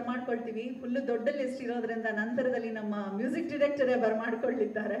ಗಾಯಕನ್ ಬರ್ಮಾಡ್ಕೊಳ್ತೀವಿ, ಫುಲ್ ದೊಡ್ಡ ಲಿಸ್ಟ್ ಇರೋದ್ರಿಂದ ನಂತರದಲ್ಲಿ ನಮ್ಮ ಮ್ಯೂಸಿಕ್ ಡೈರೆಕ್ಟರೇ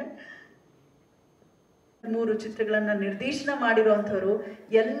ಬರ್ಮಾಡ್ಕೊಳ್ಳಿದ್ದಾರೆ. 3 ಚಿತ್ರಗಳನ್ನ ನಿರ್ದೇಶನ ಮಾಡಿರುವಂಥವ್ರು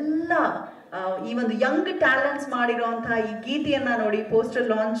ಎಲ್ಲ ಈ ಒಂದು ಯಂಗ್ ಟ್ಯಾಲೆಂಟ್ಸ್ ಮಾಡಿರುವಂತಹ ಈ ಗೀತೆಯನ್ನ ನೋಡಿ ಪೋಸ್ಟರ್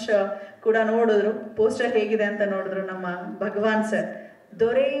ಲಾಂಚ್ ಕೂಡ ನೋಡಿದ್ರು. ಪೋಸ್ಟರ್ ಹೇಗಿದೆ ಅಂತ ನೋಡಿದ್ರು ನಮ್ಮ ಭಗವಾನ್ ಸರ್.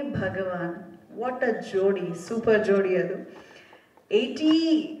 ದೊರೆ ಭಗವಾನ್, ವಾಟ್ ಅ ಜೋಡಿ, ಸೂಪರ್ ಜೋಡಿ. ಅದು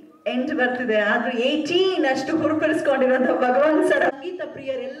 88 ಬರ್ತಿದೆ, ಆದ್ರೂ 18 ಅಷ್ಟು ಹುರುಪರಿಸ್ಕೊಂಡಿರುವಂತಹ ಭಗವಾನ್ ಸರ್ ಸಂಗೀತ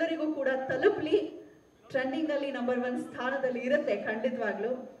ಪ್ರಿಯರೆಲ್ಲರಿಗೂ ಕೂಡ ತಲುಪಲಿ. ಟ್ರೆಂಡಿಂಗ್ ಅಲ್ಲಿ ನಂಬರ್ 1 ಸ್ಥಾನದಲ್ಲಿ ಇರುತ್ತೆ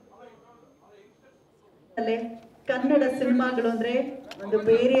ಖಂಡಿತವಾಗ್ಲು. ಕನ್ನಡ ಸಿನಿಮಾಗಳು ಅಂದ್ರೆ ಒಂದು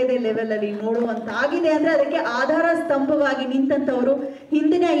ಬೇರೆಯದೇ ಲೆವೆಲ್ ಅಲ್ಲಿ ನೋಡುವಂತಾಗಿದೆ ಅಂದ್ರೆ ಅದಕ್ಕೆ ಆಧಾರ ಸ್ತಂಭವಾಗಿ ನಿಂತಂತವರು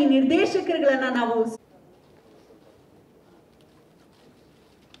ಹಿಂದಿನ ಈ ನಿರ್ದೇಶಕರುಗಳನ್ನ ನಾವು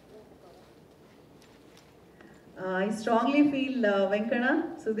I strongly feel Venkanna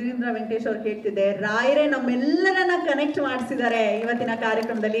Sudhindra Venkatesh ಅವ್ರು ಹೇಳ್ತಿದ್ದೆ, ರಾಯರೇ ನಮ್ಮೆಲ್ಲರನ್ನ ಕನೆಕ್ಟ್ ಮಾಡಿಸಿದ್ದಾರೆ ಇವತ್ತಿನ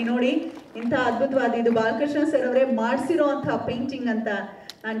ಕಾರ್ಯಕ್ರಮದಲ್ಲಿ. ನೋಡಿ ಇಂಥ ಅದ್ಭುತವಾದ ಇದು ಬಾಲಕೃಷ್ಣ ಸರ್ ಅವರೇ ಮಾಡಿಸಿರೋ ಅಂತಹ ಪೇಂಟಿಂಗ್ ಅಂತ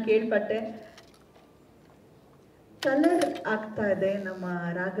ನಾನು ಕೇಳ್ಪಟ್ಟೆ. ಕಲರ್ ಆಗ್ತಾ ಇದೆ ನಮ್ಮ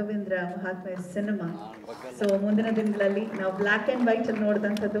ರಾಘವೇಂದ್ರ ಮಹಾತ್ಮೆ ಸಿನಿಮಾ. ಸೊ ಮುಂದಿನ ದಿನಗಳಲ್ಲಿ ನಾವು ಬ್ಲ್ಯಾಕ್ ಅಂಡ್ ವೈಟ್ ಅಲ್ಲಿ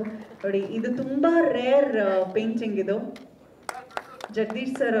ನೋಡಿದಂಥದ್ದು ನೋಡಿ, ಇದು ತುಂಬಾ ರೇರ್ ಪೇಂಟಿಂಗ್. ಇದು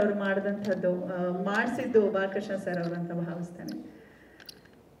ಜಗದೀಶ್ ಸರ್ ಅವರು ಮಾಡಿದಂಥದ್ದು, ಮಾಡಿಸಿದ್ದು ಬಾಲಕೃಷ್ಣ ಸರ್ ಅವರು ಅಂತ ಭಾವಿಸ್ತೇನೆ.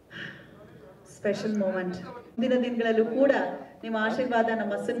 Special moment. ಮುಂದಿನ ದಿನಗಳಲ್ಲೂ ಕೂಡ ನಿಮ್ಮ ಆಶೀರ್ವಾದ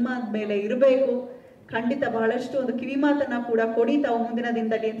ನಮ್ಮ ಸಿನಿಮಾದ ಮೇಲೆ ಇರಬೇಕು. ಖಂಡಿತ ಬಹಳಷ್ಟು ಒಂದು ಕಿವಿ ಮಾತನ್ನ ಕೂಡ ಕೊಡಿ ತಾವು ಮುಂದಿನ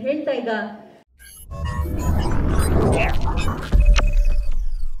ದಿನದಲ್ಲಿ ಅಂತ ಹೇಳ್ತಾ ಈಗ